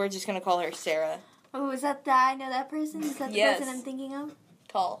 but we're just gonna call her Sarah. Oh, is that I know that person? Is that the Yes. person I'm thinking of?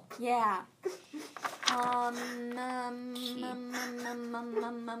 Tall. Yeah.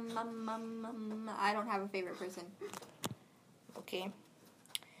 I don't have a favorite person. Okay.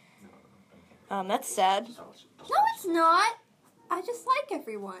 That's sad. No, it's not. I just like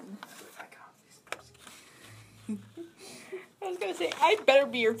everyone. I was gonna say I'd better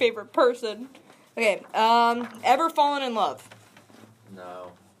be your favorite person. Okay. Ever fallen in love?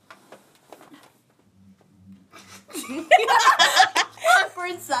 No.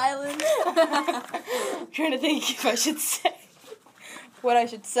 Awkward silence. I'm trying to think if I should say what I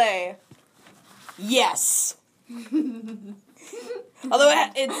should say. Yes. Although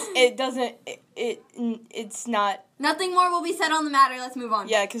it's not. Nothing more will be said on the matter. Let's move on.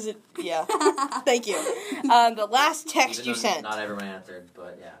 Yeah, because yeah. Thank you. The last text Even you though sent. Not everyone answered,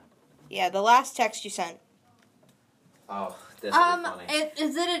 but yeah. Yeah, the last text you sent. Oh, this will be funny.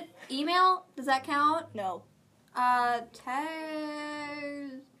 Is it an email? Does that count? No. Text.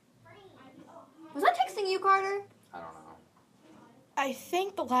 Was I texting you, Carter? I don't know. I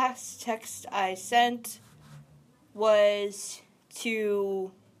think the last text I sent was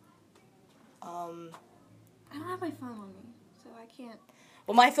to. I don't have my phone on me, so I can't.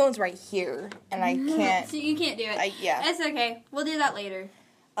 Well, my phone's right here, and I can't. So you can't do it. Yeah. It's okay. We'll do that later.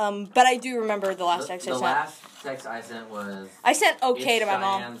 But I do remember the last text I The sent. last text I sent was. I sent okay it's to my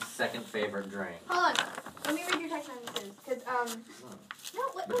mom. Cheyenne's second favorite drink. Hold on. Let me read your text messages, cause No,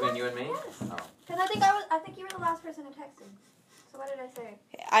 what? Between you and me? Yes. Oh. Cause I think you were the last person I texted. So what did I say?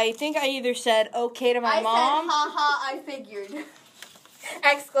 I think I either said okay to my I mom. said, haha, I figured.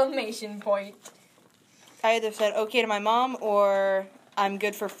 Exclamation point. I either said okay to my mom or I'm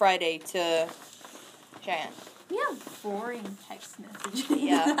good for Friday to Cheyenne. You have boring text messages.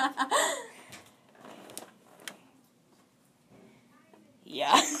 Yeah.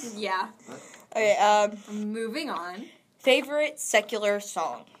 Yeah. Yeah. Okay. Moving on. Favorite secular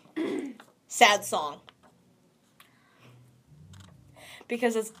song. Sad song.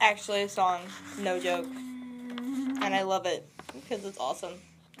 Because it's actually a song, no joke, and I love it because it's awesome.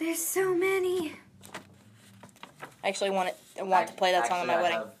 There's so many. I actually want to play that song at my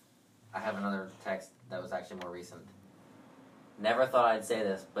wedding. I have another text that was actually more recent. Never thought I'd say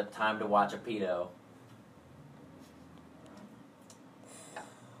this, but time to watch a pedo.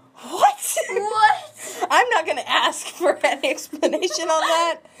 What? What? I'm not gonna ask for any explanation on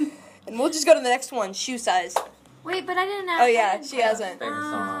that. And we'll just go to the next one. Shoe size. Wait, but I didn't ask. Oh yeah, she hasn't. Favorite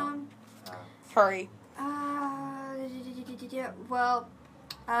song. Hurry. Well,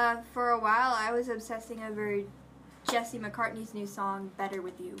 for a while I was obsessing over Jesse McCartney's new song, "Better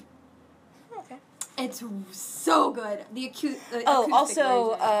with You." Okay. It's so good. The acoustic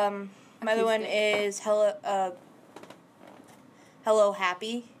Also, version. my other one Acoustic. is Hello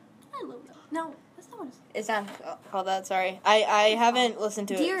Happy. I love that. No, that's not what it's. It's not called that. Sorry, I haven't listened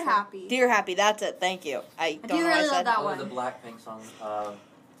to it. Dear Happy. Dear Happy. That's it. Thank you. I I don't do know what really I said. love that What was one. the Blackpink song?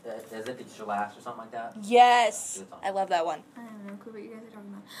 As if it's your last or something like that? Yes, Good song. I love that one. I don't know what you guys are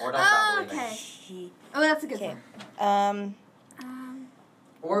talking about. Or Don't Stop Believing. Okay. Oh, that's a good Okay. one.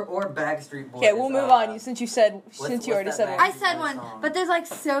 Or Backstreet Boys. Okay, we'll move on. Since you what's already that said band? one. I said one, song. but there's like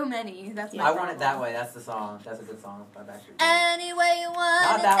so many. That's my I Want It That problem. Way. That's the song. That's a good song by Backstreet Boys. Any way you want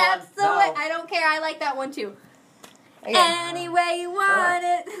Not it, that that's one. the No. way. I don't care. I like that one too. Okay. Any way you want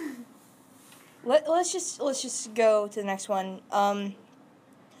it. Let's just go to the next one.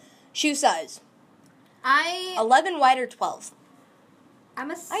 Shoe size. 11 wide or 12.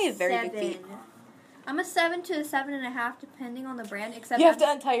 I'm a I have very 7. big feet. I'm a 7 to a 7.5, depending on the brand. Except You have to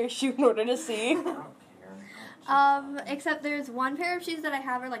untie your shoe in order to see. I don't care. except there's one pair of shoes that I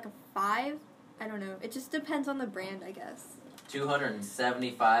have are like a 5. I don't know. It just depends on the brand, I guess.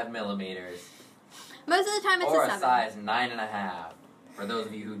 275 millimeters. Most of the time, it's Or a a 7. size 9.5. For those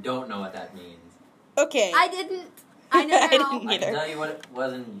of you who don't know what that means. Okay. I didn't. I know I now. didn't I can Neither. tell you what it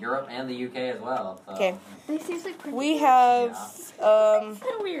was in Europe and the UK as well. So. Okay. They seriously print We it. have so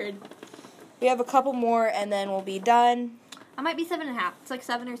weird. we have a couple more and then we'll be done. I might be 7.5. It's like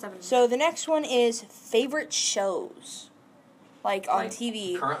 7 or 7. So the next one is favorite shows. Like on Like,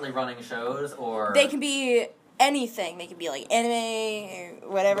 TV. Currently running shows or... They can be anything. They can be like anime or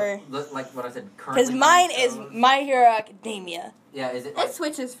whatever. Like what I said, currently Because mine running is shows? My Hero Academia. Yeah, is it It like...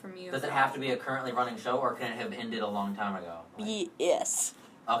 switches from you. Does it have to be a currently running show or can it have ended a long time ago? Like- Yes.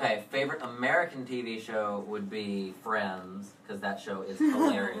 Okay, favorite American TV show would be Friends, because that show is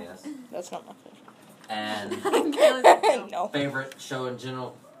hilarious. That's not my favorite. And No. favorite show in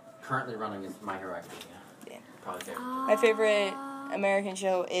general, currently running, is My Hero Academia. Yeah. Probably favorite. My favorite American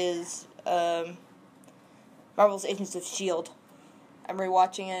show is Marvel's Agents of S.H.I.E.L.D. I'm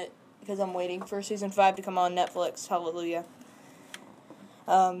rewatching it because I'm waiting for season 5 to come on Netflix. Hallelujah.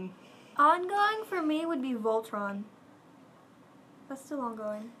 Ongoing for me would be Voltron. That's still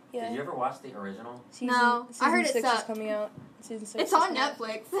ongoing. Yeah. Did you ever watch the original? No, I heard it 6 is sucked. coming out. Season 6 It's is on coming out.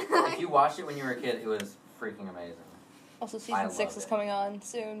 Netflix. If you watched it when you were a kid, it was freaking amazing. Also, I season love 6 is it. coming on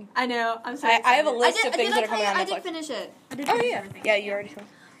soon. I know. I'm so I excited. have a list of things that are coming on I Netflix. did finish it. I did Oh finish yeah, everything. yeah. You already told me.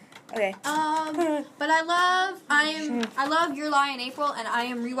 Okay. But I love Your Lie in April, and I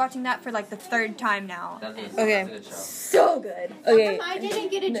am rewatching that for like the 3rd time now. That's a, Okay. that's a good show. So good. Okay. I didn't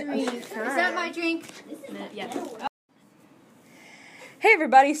get a drink. Is that my drink? Yes. Hey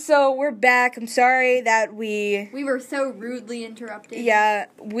everybody. So we're back. I'm sorry that we We were so rudely interrupted. Yeah,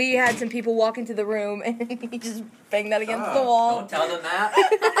 we had some people walk into the room and he just banged that against the wall. Don't tell them that.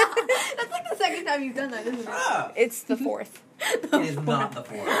 That's like the second time you've done that, isn't it? It's the 4th. It is not the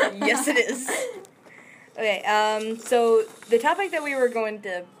fourth. Yes, it is. Okay, so the topic that we were going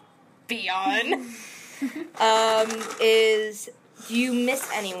to be on is, do you miss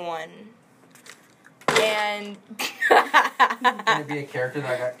anyone? And Can it be a character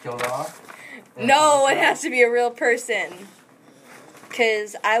that got killed off? no, it has to be a real person.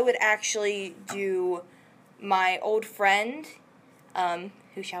 Because I would actually do my old friend,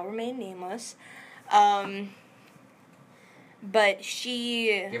 who shall remain nameless, but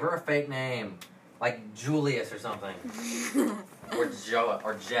she... Give her a fake name. Like Julius or something. Or Joe,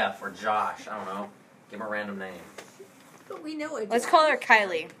 or Jeff, or Josh. I don't know. Give him a random name. But we know it. Let's call her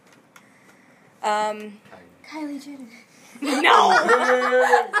Kylie. Kylie Jenner. No!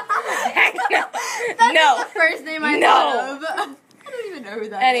 Heck no! No! The first name I No. thought of. I don't even know who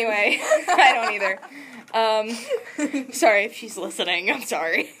that is. Anyway, I don't either. Sorry if she's listening. I'm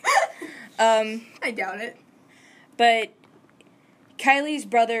sorry. I doubt it. But Kylie's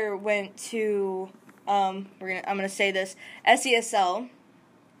brother went to I'm gonna say this, SESL.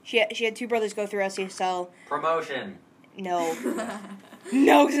 She had 2 brothers go through SESL. Promotion. No,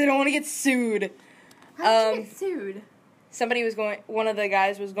 no, because I don't want to get sued. How did you get sued? Somebody was going. One of the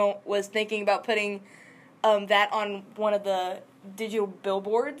guys was thinking about putting that on one of the digital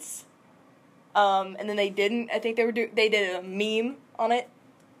billboards. And then they didn't. I think they did a meme on it.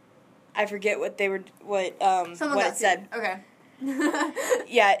 I forget what Someone what got it said. sued. Okay.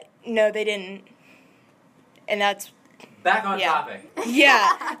 Yeah, no, they didn't. And that's Back on Yeah. topic.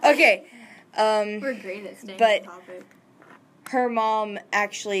 yeah. Okay. We're great at staying But- on topic. Her mom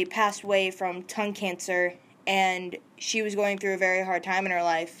actually passed away from tongue cancer, and she was going through a very hard time in her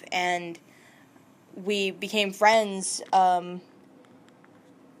life, and we became friends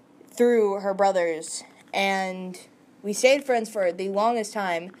through her brothers, and we stayed friends for the longest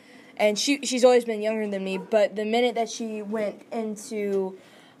time. And she's always been younger than me, but the minute that she went into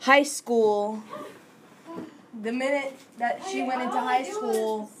high school,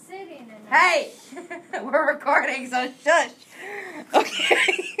 Hey! We're recording, so shush.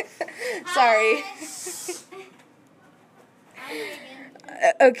 Okay. Sorry.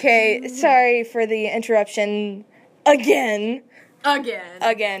 Okay, sorry for the interruption again.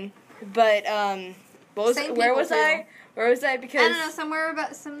 Again. But what was Same where people, was too. I? Where was I? Because I don't know,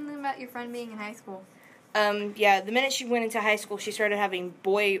 something about your friend being in high school. yeah, the minute she went into high school, she started having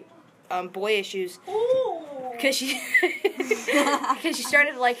boy issues. Because she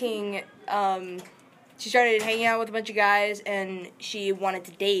started liking, she started hanging out with a bunch of guys, and she wanted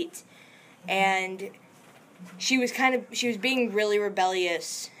to date, and she was being really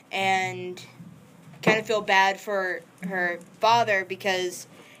rebellious, and kind of feel bad for her father because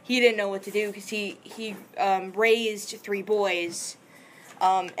he didn't know what to do, because he raised 3 boys,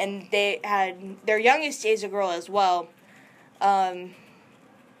 and they had, their youngest is a girl as well,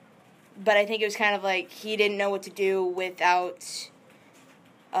 but I think it was kind of like he didn't know what to do without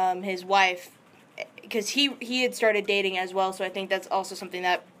his wife, because he had started dating as well, so I think that's also something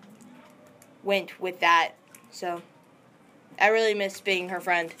that went with that. So I really miss being her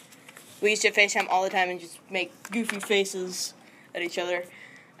friend. We used to FaceTime all the time and just make goofy faces at each other.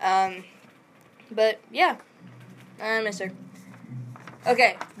 But yeah, I miss her.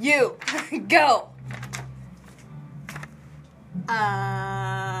 Okay, you go.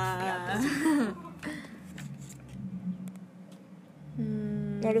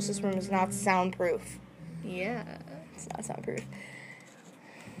 Notice this room is not soundproof. Yeah. It's not soundproof.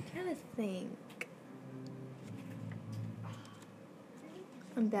 Trying to think.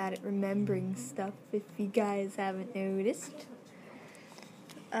 I'm bad at remembering stuff, if you guys haven't noticed.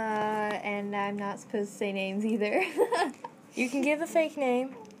 And I'm not supposed to say names either. You can give a fake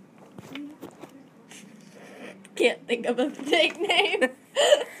name. Can't think of a fake name.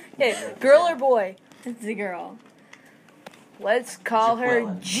 Okay, girl or boy? It's a girl. Let's call her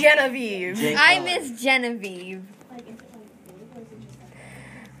Jaqueline. Genevieve. Jake I Cullen. miss Genevieve.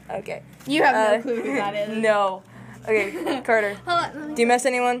 Okay. You have no clue who that is. No. Okay, Carter. Hold on. Do you miss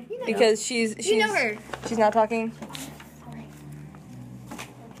anyone? You know. Because she's You know her. She's not talking.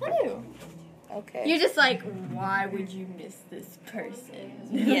 I do. Okay. You're just like, why would you miss this person?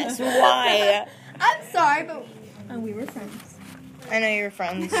 Yes. Why? I'm sorry, but we were friends. I know you're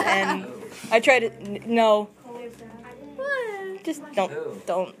friends, and I tried to. No. What? Just Who?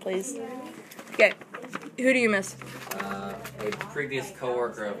 don't, please. Okay. Who do you miss? A previous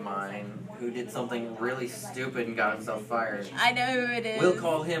coworker of mine who did something really stupid and got himself fired. I know who it is. We'll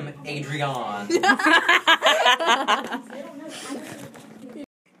call him Adrian.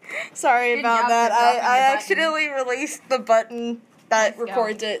 Sorry Good about job that. for dropping the I button. accidentally released the button that Let's go.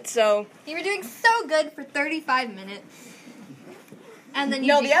 records it, so. You were doing so good for 35 minutes. And then you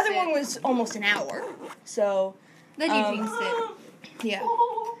No, the jinxed other it. one was almost an hour. So, Then you jinxed it. yeah.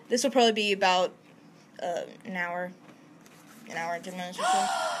 This will probably be about an hour. An hour and 10 minutes or so.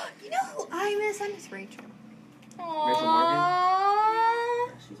 You know who I miss? I miss Rachel. Rachel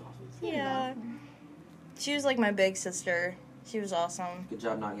Morgan? She's awesome. Yeah. She was like my big sister. She was awesome. Good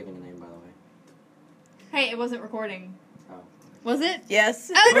job not giving a name, by the way. Hey, it wasn't recording. Oh. Was it?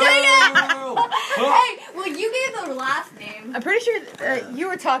 Yes. Oh, dang Oh! it! Hey, well, you gave the last name. I'm pretty sure you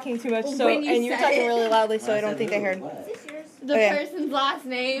were talking too much, so When you and you were said talking it. really loudly, so I don't think they heard. The Okay. person's last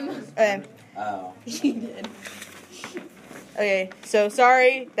name. Okay. Oh. She did. Okay. So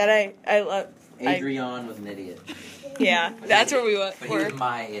sorry that I Adrian was an idiot. yeah. That's where we went. But he was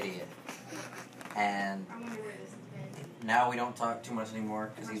my idiot. And now we don't talk too much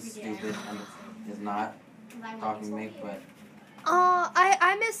anymore because he's stupid and is not talking to me, but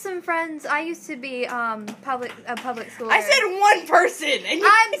I miss some friends. I used to be public school. I said one person, and you,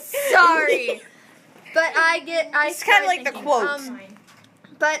 I'm sorry, but I It's kinda like the quote.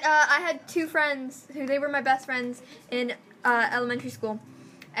 But I had 2 friends who they were my best friends in elementary school,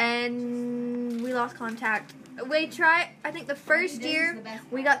 and we lost contact. I think the first year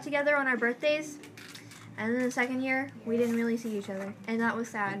we got together on our birthdays, and then the second year we didn't really see each other, and that was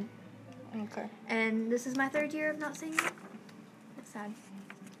sad. Okay. And this is my 3rd year of not seeing them. It's sad.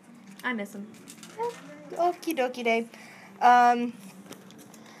 I miss them. Okie dokie day.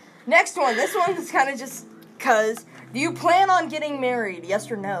 Next one. This one's kind of just cause. Do you plan on getting married? Yes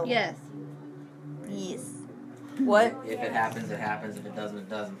or no? Yes. Yes. What? If it happens, it happens. If it doesn't, it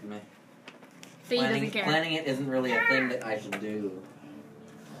doesn't. Meh. So he doesn't care. Planning it isn't really a thing that I should do.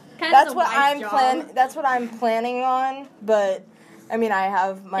 That's what That's what I'm planning on. But I mean, I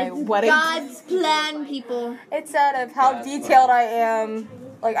have my wedding. God's plan, people. It's out of how detailed I am.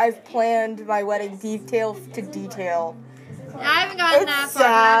 Like I've planned my wedding detail to detail. I haven't gotten that far.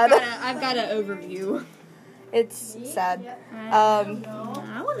 Sad. But I've got an overview. It's sad.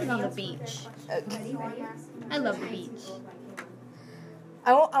 I wasn't on the beach. I love the beach.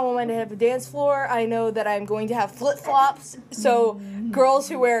 I want mine to have a dance floor. I know that I'm going to have flip-flops. So girls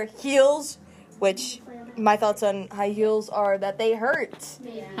who wear heels, which my thoughts on high heels are that they hurt.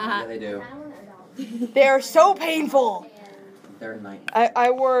 Yeah, they do. They are so painful. They're nice.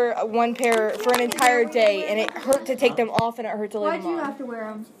 I wore one pair for an entire day, and it hurt to take them off, and it hurt to leave Why'd them you on. have to wear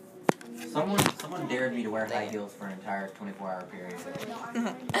them? Someone dared me to wear high heels for an entire 24-hour period.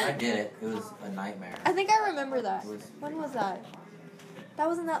 I did it. It was a nightmare. I think I remember that. It was, When was that? That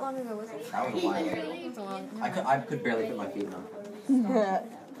wasn't that long ago, was it? that was a while ago. It was a long I could barely put my feet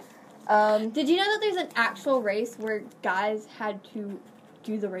on. Did you know that there's an actual race where guys had to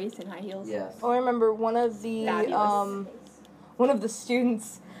do the race in high heels? Yes. I remember one of the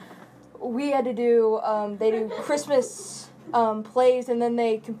students, we had to do, they do Christmas plays, and then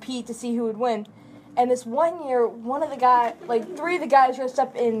they compete to see who would win. And this one year, three of the guys dressed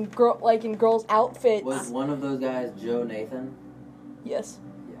up in girls' outfits. Was one of those guys Joe Nathan? Yes.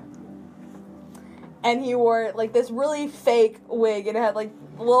 Yeah. And he wore this really fake wig, and it had it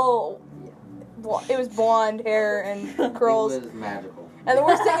was blonde hair and curls. It was magical. And the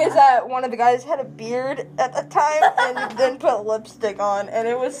worst thing is that one of the guys had a beard at the time and then put lipstick on, and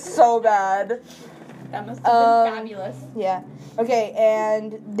it was so bad. That must have been fabulous. Yeah. Okay,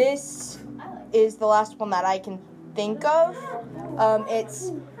 and this is the last one that I can think of.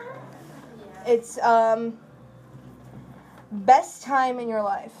 It's best time in your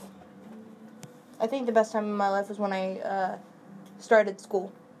life. I think the best time in my life was when I started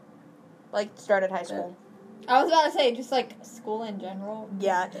school. Started high school. I was about to say, just school in general.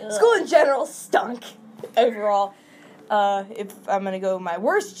 Yeah. Ugh. School in general stunk overall. If I'm going to go, my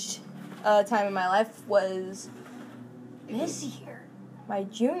worst time in my life was this year. My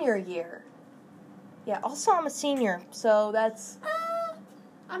junior year. Yeah, also I'm a senior, so that's...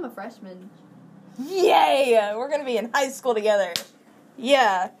 I'm a freshman. Yay! We're going to be in high school together.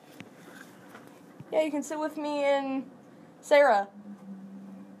 Yeah. Yeah, you can sit with me and Sarah.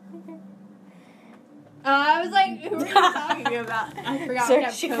 I was like, who are you talking about? I forgot we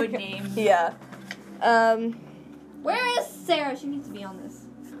have code names. Yeah. Where is Sarah? She needs to be on this.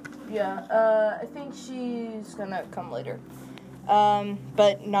 Yeah, I think she's gonna come later.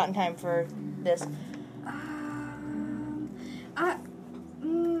 But not in time for this.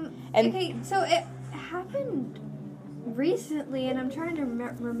 Okay, so it happened recently, and I'm trying to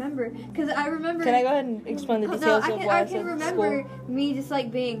remember, because I remember... Can I go ahead and explain the details of why I can remember school? me just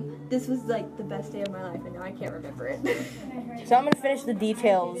being, this was the best day of my life, and now I can't remember it. So I'm gonna finish the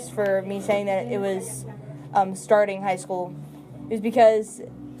details for me saying that it was starting high school. It was because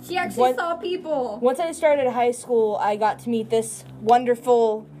She actually saw people. once I started high school, I got to meet this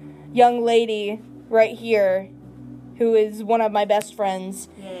wonderful young lady right here, who is one of my best friends.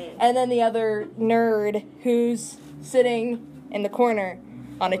 Yay. And then the other nerd who's sitting in the corner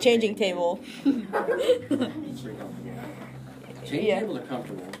on a changing table. Changing tables are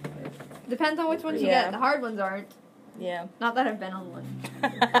comfortable. Depends on which ones you Yeah. get. The hard ones aren't. Yeah. Not that I've been on one. I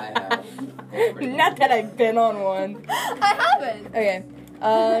have. Not that I've been on one. I haven't. Okay.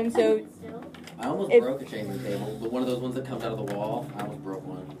 So I almost If- broke a changing table, but one of those ones that comes out of the wall. I almost broke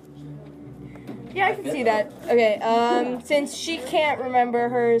one. yeah, I can see that. Okay. Since she can't remember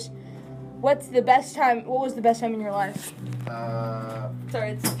hers, what was the best time in your life?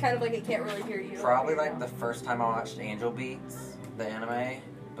 Sorry, it's kind of like I can't really hear you. Probably the first time I watched Angel Beats, the anime,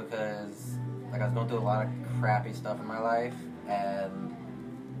 because I was going through a lot of crappy stuff in my life, and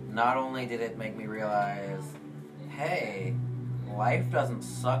not only did it make me realize, hey, life doesn't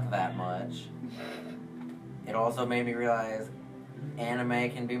suck that much, it also made me realize anime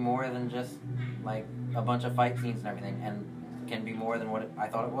can be more than just a bunch of fight scenes and everything, and can be more than what I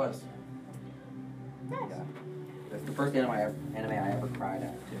thought it was. Yeah. It's the first anime I ever cried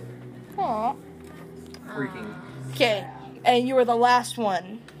at, too. Aw. Freaking. Okay. And you were the last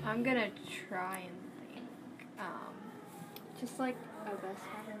one. I'm gonna try and think. Just a best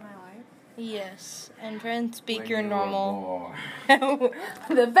time in my life. Yes. And try and speak When your you were normal. born.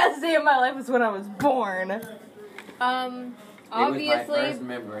 The best day of my life was when I was born. It was my Obviously. first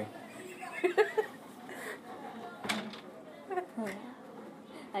memory.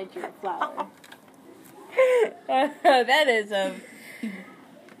 I drew a flower. That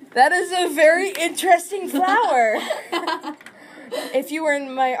is a very interesting flower. If you were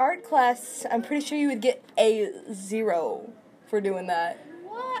in my art class, I'm pretty sure you would get a 0 for doing that.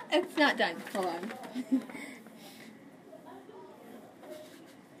 What? It's not done. Hold on.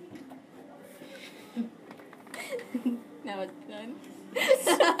 Now it's done.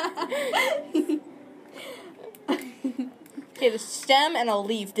 Okay, the stem and a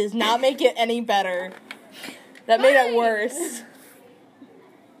leaf does not make it any better. That made it worse.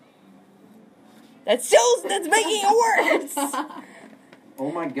 That's making it worse.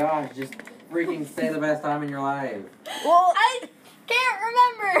 Oh my gosh, just freaking say the best time in your life. Well, I can't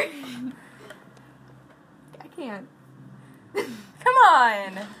remember. I can't. come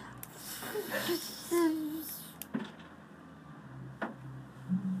on.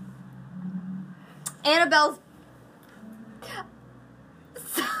 Annabelle's. Dang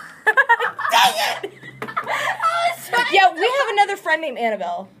it! Yeah, we have another friend named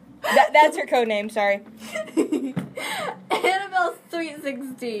Annabelle. That's her code name, sorry. Annabelle's Sweet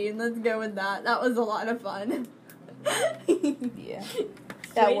 16. Let's go with that. That was a lot of fun. Yeah.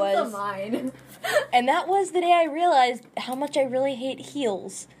 That Sweet's was. a mine. And that was the day I realized how much I really hate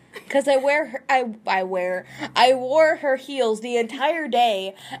heels. Because I wore her heels the entire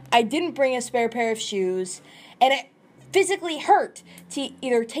day. I didn't bring a spare pair of shoes. And it physically hurt to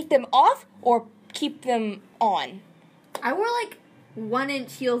either take them off or keep them on. I wore like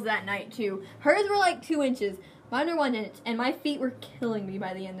 1-inch heels that night too. Hers were like 2 inches. Mine were 1 inch, and my feet were killing me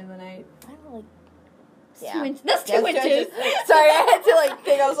by the end of the night. I don't like. It's Yeah. 2 inches. That's 2 inches. Sorry, I had to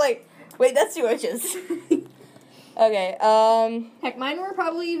think. I was like, wait, that's 2 inches. Okay. Heck, mine were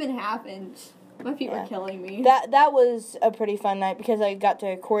probably even 1/2 inch. My feet Yeah. were killing me. That was a pretty fun night because I got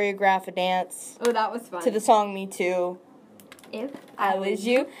to choreograph a dance Oh, that was fun. to the song "Me Too." If I was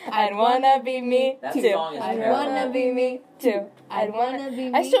you, I'd wanna be me That too. song is I'd terrible. wanna be me too. I'd wanna be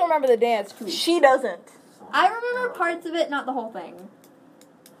me. I still remember the dance. She doesn't. I remember parts of it, not the whole thing.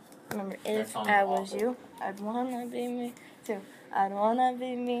 Remember, That if song's I was awful. you, I'd wanna be me too. I'd wanna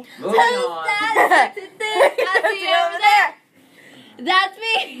be me. Moving on. That sexy thing I see over there. That's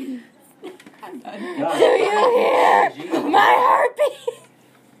me. I'm done. God, Do you hear Gee. my heartbeat?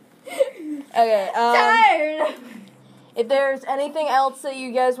 Okay. Tired. If there's anything else that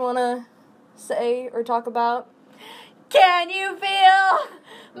you guys wanna say or talk about, Can you feel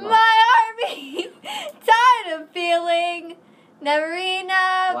my heartbeat? Tired of feeling never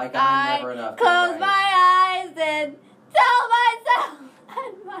enough. Like I'm never enough, Close right. my eyes and tell myself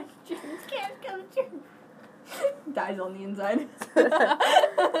and my dreams can't come true. Dies on the inside.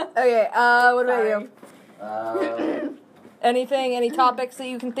 okay. What about Sorry. you? Any topics that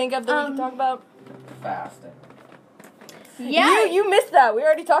you can think of that we can talk about? Fasting. Yeah. You missed that. We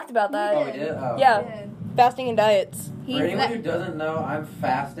already talked about that. Oh, we did? Oh. Yeah. Fasting and diets. For anyone who doesn't know, I'm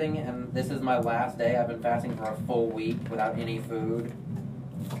fasting, and this is my last day. I've been fasting for a full week without any food.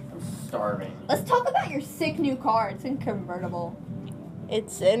 I'm starving. Let's talk about your sick new car. It's in convertible.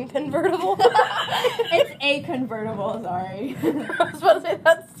 It's in convertible. It's a convertible, sorry. I was about to say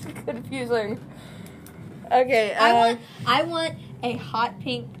that's confusing. Okay. I want a hot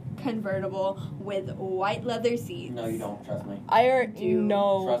pink convertible with white leather seats. No, you don't. Trust me. I already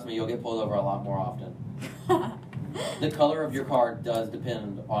know. Trust me, you'll get pulled over a lot more often. The color of your car does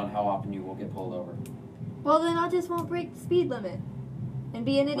depend on how often you will get pulled over. Well, then I just won't break the speed limit and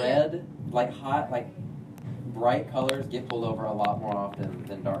be an idiot. Red, like hot, like bright colors get pulled over a lot more often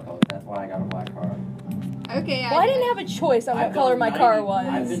than dark colors. That's why I got a black car. Okay, Well, I didn't have a choice on what I've color gone my 90 car was.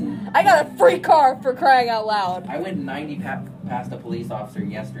 I've I got a free car for crying out loud. I went 90 past a police officer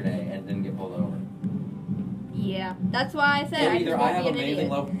yesterday and didn't get pulled over. Yeah, that's why I said So I either just I won't have be an amazing idiot.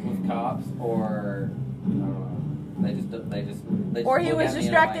 love with cops, or I don't know. They just Or he look was at me and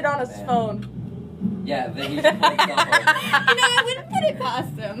distracted I'm on like, his "Man." phone. Yeah, then he just put his cell phone. You know, I wouldn't put it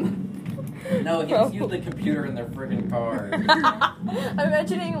past him. No, he just used the computer in their freaking car. I'm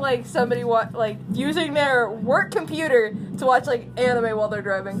imagining like somebody using their work computer to watch like anime while they're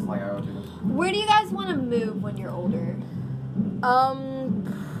driving. Like I would do. Where do you guys want to move when you're older?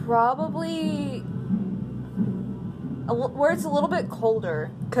 Probably where it's a little bit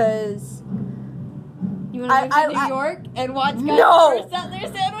colder, cause You want to move to New I- York and watch guys No. burst out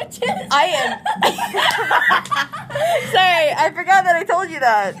their sandwiches? I am. Sorry, I forgot that I told you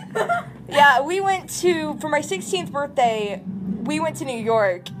that. Yeah, we went to, for my 16th birthday, we went to New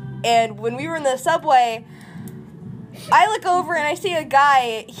York, and when we were in the subway, I look over and I see a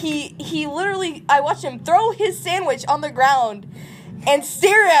guy. He literally, I watched him throw his sandwich on the ground and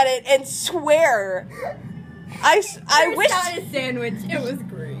stare at it and swear. I wish Got a sandwich. It was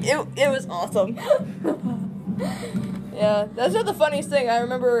great. it was awesome. Yeah, that's not the funniest thing. I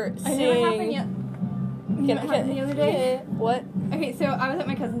remember I seeing. know what happened the other day. What? Okay, so I was at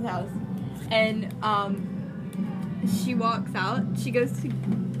my cousin's house, and she walks out. She goes to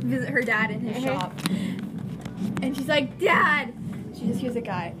visit her dad in his shop, and she's like, "Dad!" She just hears a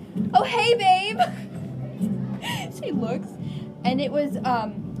guy. "Oh, hey, babe!" She looks, and it was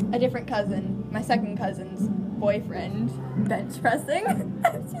a different cousin, my second cousin's boyfriend, bench pressing.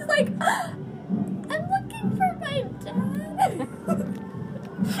 She's like, "I'm looking for my dad."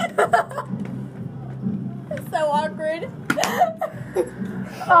 It's so awkward.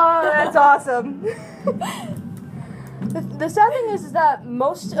 Oh, that's awesome. The sad thing is that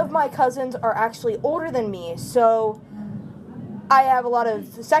most of my cousins are actually older than me, so I have a lot of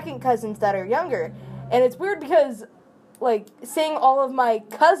second cousins that are younger. And it's weird because, like, seeing all of my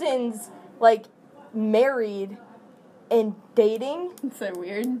cousins, like, married and dating, It's so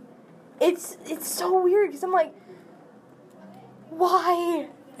weird. it's so weird because I'm like, why?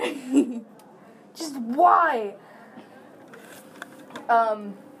 Just why?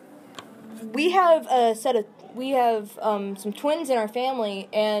 We have some twins in our family,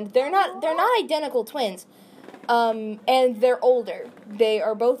 and they're not identical twins. And they're older. They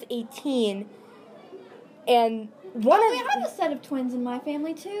are both 18. And one I have a set of twins in my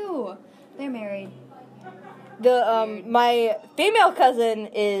family too. They're married. my female cousin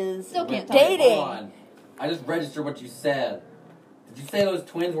is Still can't talk. dating. Hold on. I just registered what you said. Did you say those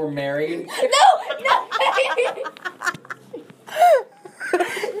twins were married? No, not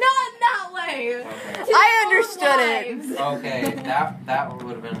in that way. Okay. I understood it. Okay, that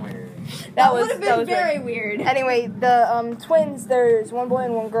would have been weird. That would have been was very weird. Anyway, the twins, there's one boy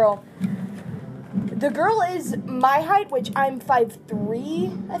and one girl. The girl is my height, which I'm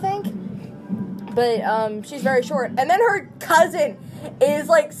 5'3", I think. But she's very short. And then her cousin is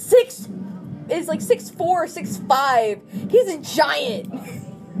like 6'4", 6'5". He's a giant.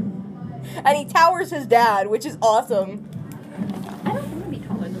 And he towers his dad, which is awesome. I don't want to be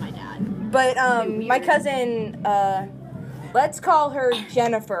taller than my dad. But my cousin, let's call her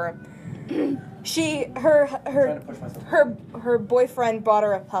Jennifer. Her boyfriend bought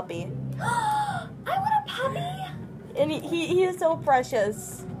her a puppy, I want a puppy. and he is so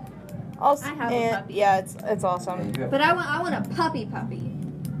precious. Also, I have a puppy. Yeah, it's awesome. But I want a puppy.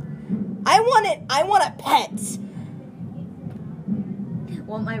 I want a pet.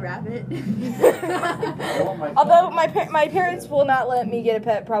 Want my rabbit? Although my parents will not let me get a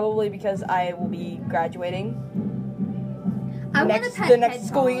pet, probably because I will be graduating I want a pet the next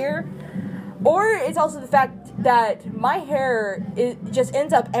school hedgehog. year. Or it's also the fact that my hair just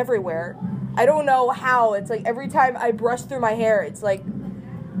ends up everywhere. I don't know how. It's like every time I brush through my hair, it's like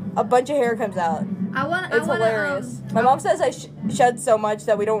a bunch of hair comes out. It's hilarious. My mom says I shed so much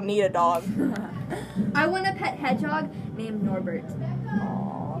that we don't need a dog. I want a pet hedgehog named Norbert.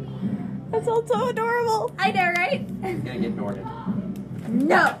 Aww. That sounds so adorable. I know, right? He's gonna get Norded.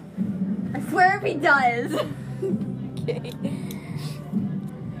 No. I swear if he does. Okay.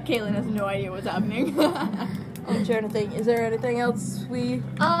 Caitlin has no idea what's happening. I'm trying to think. Is there anything else we...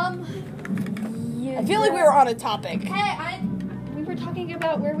 I I feel like we were on a topic. Hey, we were talking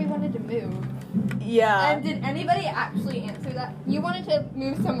about where we wanted to move. Yeah. And did anybody actually answer that? You wanted to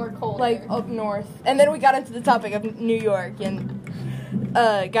move somewhere colder. Like up north. And then we got into the topic of New York and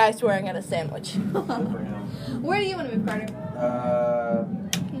guy swearing at a sandwich. Good for him. Where do you want to move, Carter?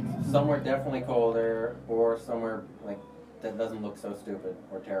 Somewhere definitely colder, or somewhere like that doesn't look so stupid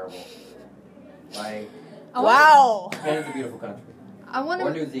or terrible. Like, Wow. Japan's a beautiful country. I want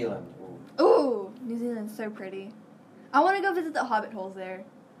Or to. New Zealand. Ooh, New Zealand's so pretty. I want to go visit the Hobbit holes there.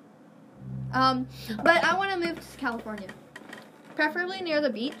 But I want to move to California, preferably near the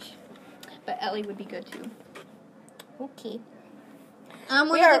beach. But Ellie would be good too. Okay. I'm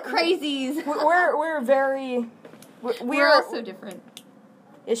one We of are- the crazies. We're very... We're all so different.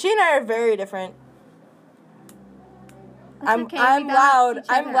 Yeah, she and I are very different. That's I'm okay, I'm we balance loud. each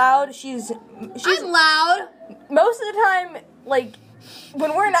I'm other loud. out. She's I'm loud. most of the time, like,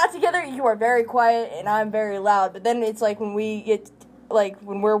 when we're not together, you are very quiet and I'm very loud. But then it's like when we get, like,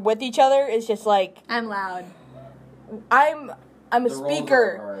 when we're with each other, it's just like I'm loud. I'm a The roles are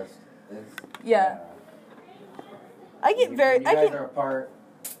speaker. reversed. It's- Yeah. I get very. When you I guys get. are apart,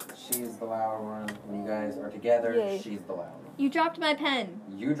 she's the loud one. When you guys are together, Yay. she's the loud one. You dropped my pen.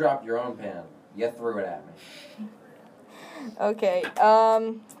 You dropped your own pen. You threw it at me. Okay.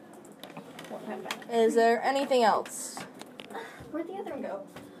 Is there anything else? Where'd the other one go?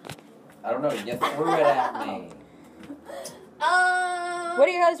 I don't know. You threw it at me. What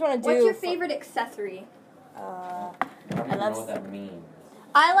do you guys want to do? What's your favorite accessory? I don't even know what that means.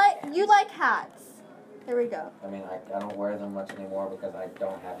 You like hats. There we go. I mean, I don't wear them much anymore because I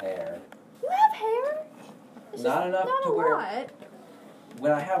don't have hair. You have hair? It's Not just enough not to a wear. lot.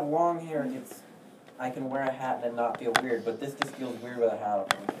 When I have long hair, I can wear a hat and it not feel weird, but this just feels weird with a hat on.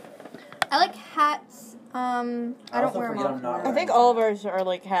 I like hats. I don't also wear them forget I'm often. not I think all of ours are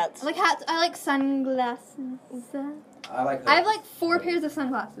like hats. I like hats. I like sunglasses. I like hoodies. I have like 4 pairs of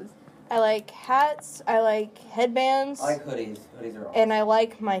sunglasses. I like hats. I like headbands. I like hoodies. Hoodies are awesome. And I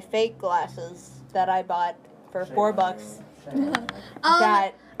like my fake glasses that I bought for Shame $4 on you. Shame on you.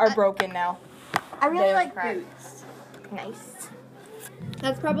 that are broken now. I really They're like cracked. boots. Nice.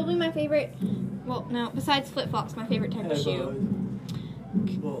 That's probably my favorite. Well, no, besides flip flops, my favorite type of shoe.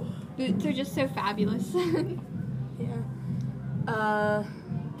 Boots are just so fabulous. Yeah.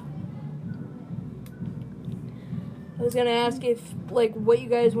 I was gonna ask if, like, what you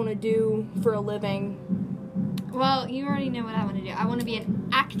guys want to do for a living. Well, you already know what I want to do. I want to be an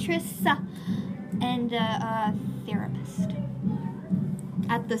actress and a therapist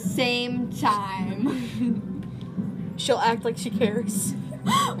at the same time. She'll act like she cares.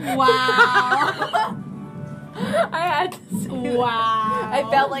 Wow. I had to say that. Wow. I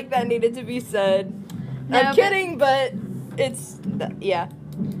felt like that needed to be said. No, I'm but- kidding, but it's yeah.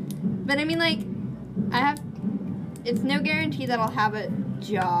 But I mean, like, it's no guarantee that I'll have a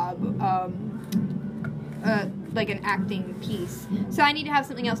job, like an acting piece. So I need to have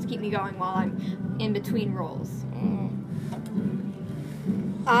something else to keep me going while I'm in between roles.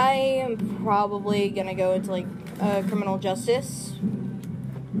 I am probably gonna go into like criminal justice,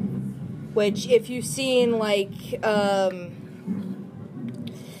 which if you've seen like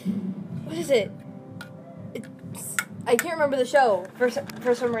what is it? I can't remember the show for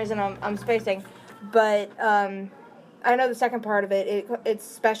some reason. I'm spacing, but I know the second part of it. It's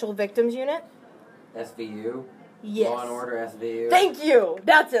Special Victims Unit. SVU? Yes. Law and Order SVU? Thank you.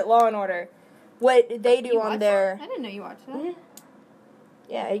 That's it. Law and Order. What they do You on watched their that? I didn't know you watched that. Mhm.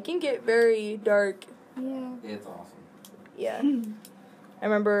 Yeah, it can get very dark. Yeah. It's awesome. Yeah. I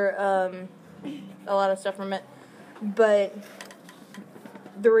remember a lot of stuff from it. But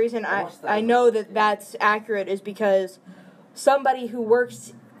the reason I know that that's accurate is because somebody who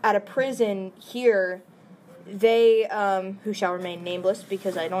works at a prison here, they, who shall remain nameless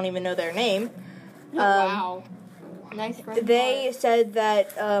because I don't even know their name. Wow. Nice friend. They said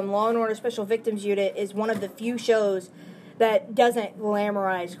that Law and Order Special Victims Unit is one of the few shows that doesn't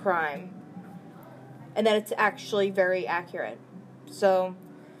glamorize crime. And that it's actually very accurate. So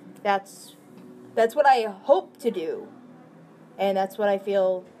that's what I hope to do. And that's what I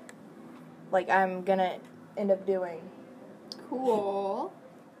feel like I'm gonna end up doing. Cool.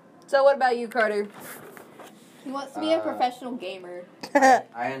 So what about you, Carter? He wants to be a professional gamer.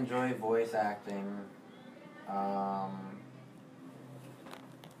 I enjoy voice acting. I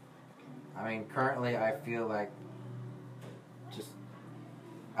mean, currently I feel like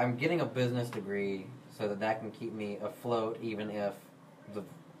I'm getting a business degree so that can keep me afloat even if the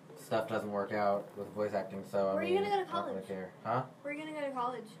stuff doesn't work out with voice acting. So Where are you gonna go to I don't really college? care. Huh? Where are you gonna go to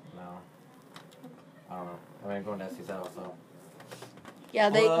college? No. I don't know. I mean, I'm going to SCSL, so. Yeah,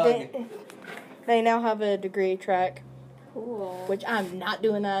 they now have a degree track, Cool. which I'm not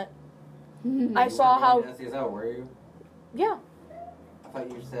doing that. I You saw weren't how. going to SCSL, were you? Yeah. I thought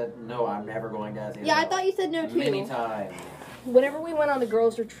you said, no, I'm never going to SCSL. Yeah, I thought you said no too. Many times. Whenever we went on the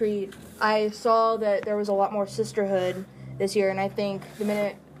girls' retreat, I saw that there was a lot more sisterhood this year, and I think the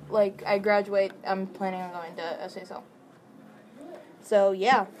minute I graduate, I'm planning on going to SASL. So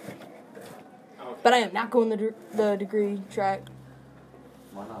yeah, but I am not going the degree track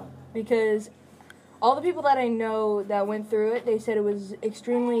Why not? because all the people that I know that went through it, they said it was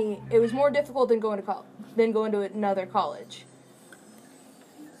more difficult than going to another college.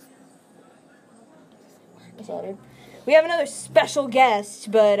 Excited. We have another special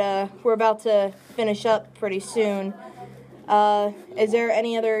guest, but we're about to finish up pretty soon. Is there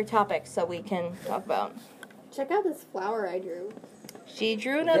any other topics that we can talk about? Check out this flower I drew. She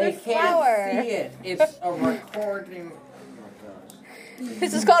drew another They flower. can't see it. It's a recording. Oh my gosh.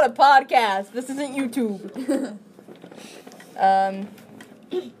 This is called a podcast. This isn't YouTube.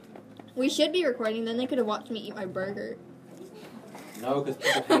 We should be recording, then they could have watched me eat my burger. No, because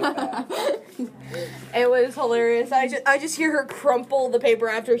people hate that. It was hilarious. I just hear her crumple the paper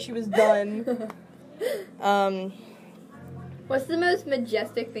after she was done. What's the most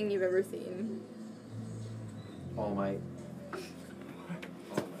majestic thing you've ever seen? All Might.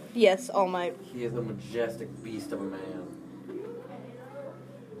 Yes, All Might. He is a majestic beast of a man. And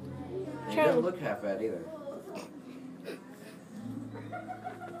he Try to- doesn't look half bad either.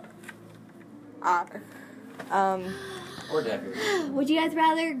 Otter. Or Deckard. Would you guys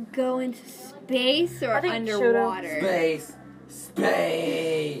rather go into space or I think underwater? Space.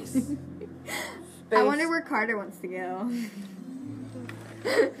 Space. I wonder where Carter wants to go.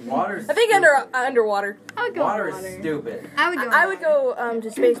 Water's I think underwater. I would go Water underwater. is stupid. I would go. I would go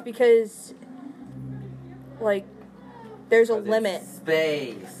to space because, like, there's a 'Cause it's limit.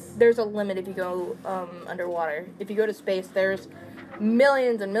 Space. There's a limit if you go underwater. If you go to space, there's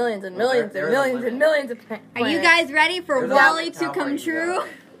millions and millions and Well, millions there and is a millions and limit. millions of Are you planets. guys ready for There's a Wall-E limit to how come far you true? go.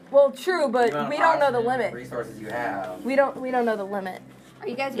 Well, true, but The amount we of don't know the oxygen limit. Resources you have. We don't know the limit. Are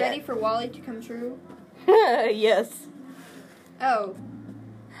you guys Yeah. ready for Wall-E to come true? Yes. Oh,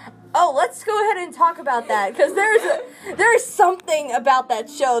 Oh, let's go ahead and talk about that because there's something about that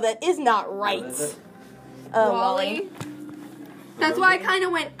show that is not right. What is it? Wall-E. That's why I kind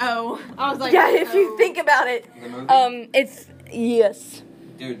of went, oh. I was like, Yeah, if you oh. think about it, The movie? it's yes,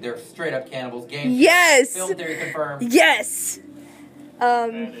 Dude, they're straight up cannibals. Game yes, Film theory confirmed. yes. That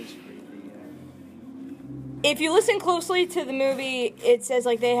is creepy. If you listen closely to the movie, it says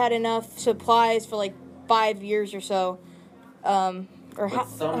like they had enough supplies for like 5 years or so. Or But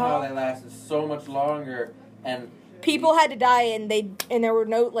somehow they lasted so much longer. And people had to die, and there were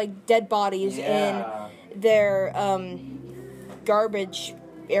no like dead bodies yeah. in their garbage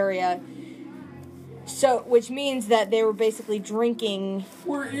area. So, which means that they were basically drinking.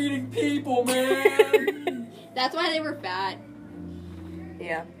 We're eating people, man. That's why they were fat.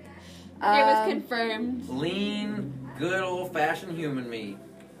 Yeah. It was confirmed. Lean, good old fashioned human meat.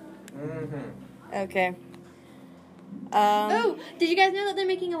 Mm-hmm. Okay. Oh, did you guys know that they're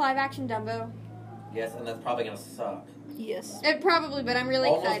making a live-action Dumbo? Yes, and that's probably gonna suck. Yes. It probably, but I'm really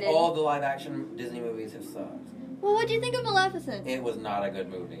Almost excited. all the live action Disney movies have sucked. Well, what do you think of Maleficent? It was not a good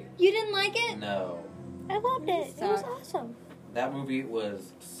movie. You didn't like it? No. I loved it. It was Sucked. awesome. That movie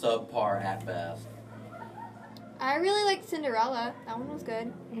was subpar at best. I really liked Cinderella. That one was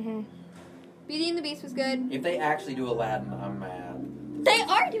good. Mhm. Beauty and the Beast was good. If they actually do Aladdin, I'm mad. They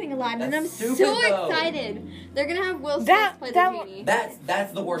are doing Aladdin, and I'm That's so stupid, though. excited. They're gonna have Will Smith That- play that the one- genie.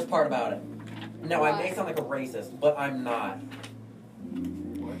 That's the worst part about it. Now, I may Why? sound like a racist, but I'm not.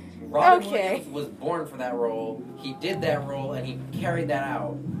 Robin Okay. Williams was born for that role. He did that role, and he carried that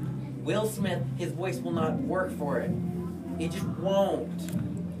out. Will Smith, his voice will not work for it. It just won't.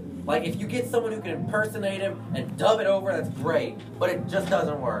 Like, if you get someone who can impersonate him and dub it over, that's great. But it just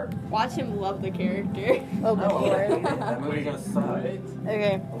doesn't work. Watch him love the character. Oh No, boy. that movie's gonna suck.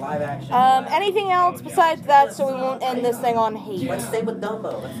 Okay. Live action. Anything else besides that, so we won't end this thing on hate? Let's stay with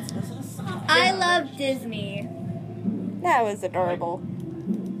Dumbo. That's gonna suck. I love Disney. That was adorable.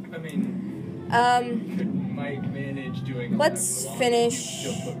 I mean, could Mike manage doing? Let's a finish,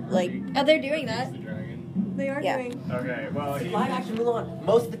 like- Oh, they're doing that. The dragon. They are Yeah. doing. Okay, well, he. Live action Mulan.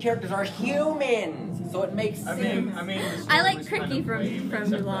 Most of the characters are humans, so it makes I sense. mean, the I story like was Cricky kind of from lame, except for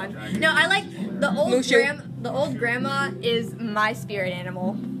the Mulan. dragon. No, I like the old Mushu. the old grandma is my spirit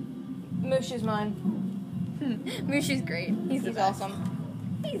animal. Mushu's mine. Mushu's great. He's the He's best.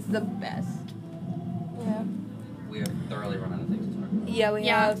 awesome. He's the best. Yeah. We have thoroughly run out of things to talk about. Yeah, we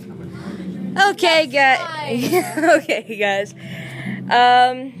Yeah. have. Okay, guys. Okay, guys.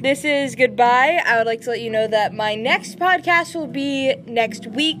 This is goodbye. I would like to let you know that my next podcast will be next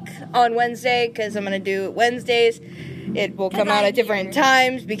week on Wednesday because I'm going to do it Wednesdays. It will come out I'm at different here.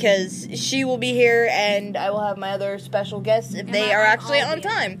 times because she will be here and I will have my other special guests if they are actually on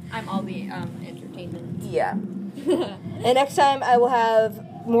time. I'm all the entertainment. Yeah. And next time I will have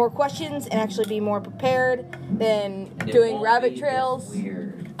more questions and actually be more prepared than It doing won't rabbit be this trails.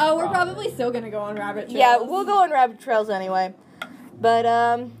 Weird. Oh, we're probably still gonna go on rabbit trails. Yeah, we'll go on rabbit trails anyway. But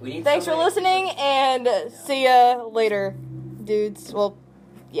We need thanks for somebody- listening and see ya later, dudes. Well,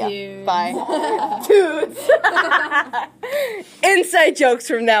 yeah, Dudes. bye, dudes. Inside jokes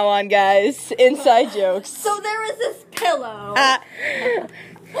from now on, guys. Inside jokes. So there was this pillow.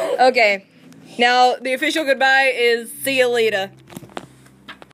 Okay, now the official goodbye is see ya later.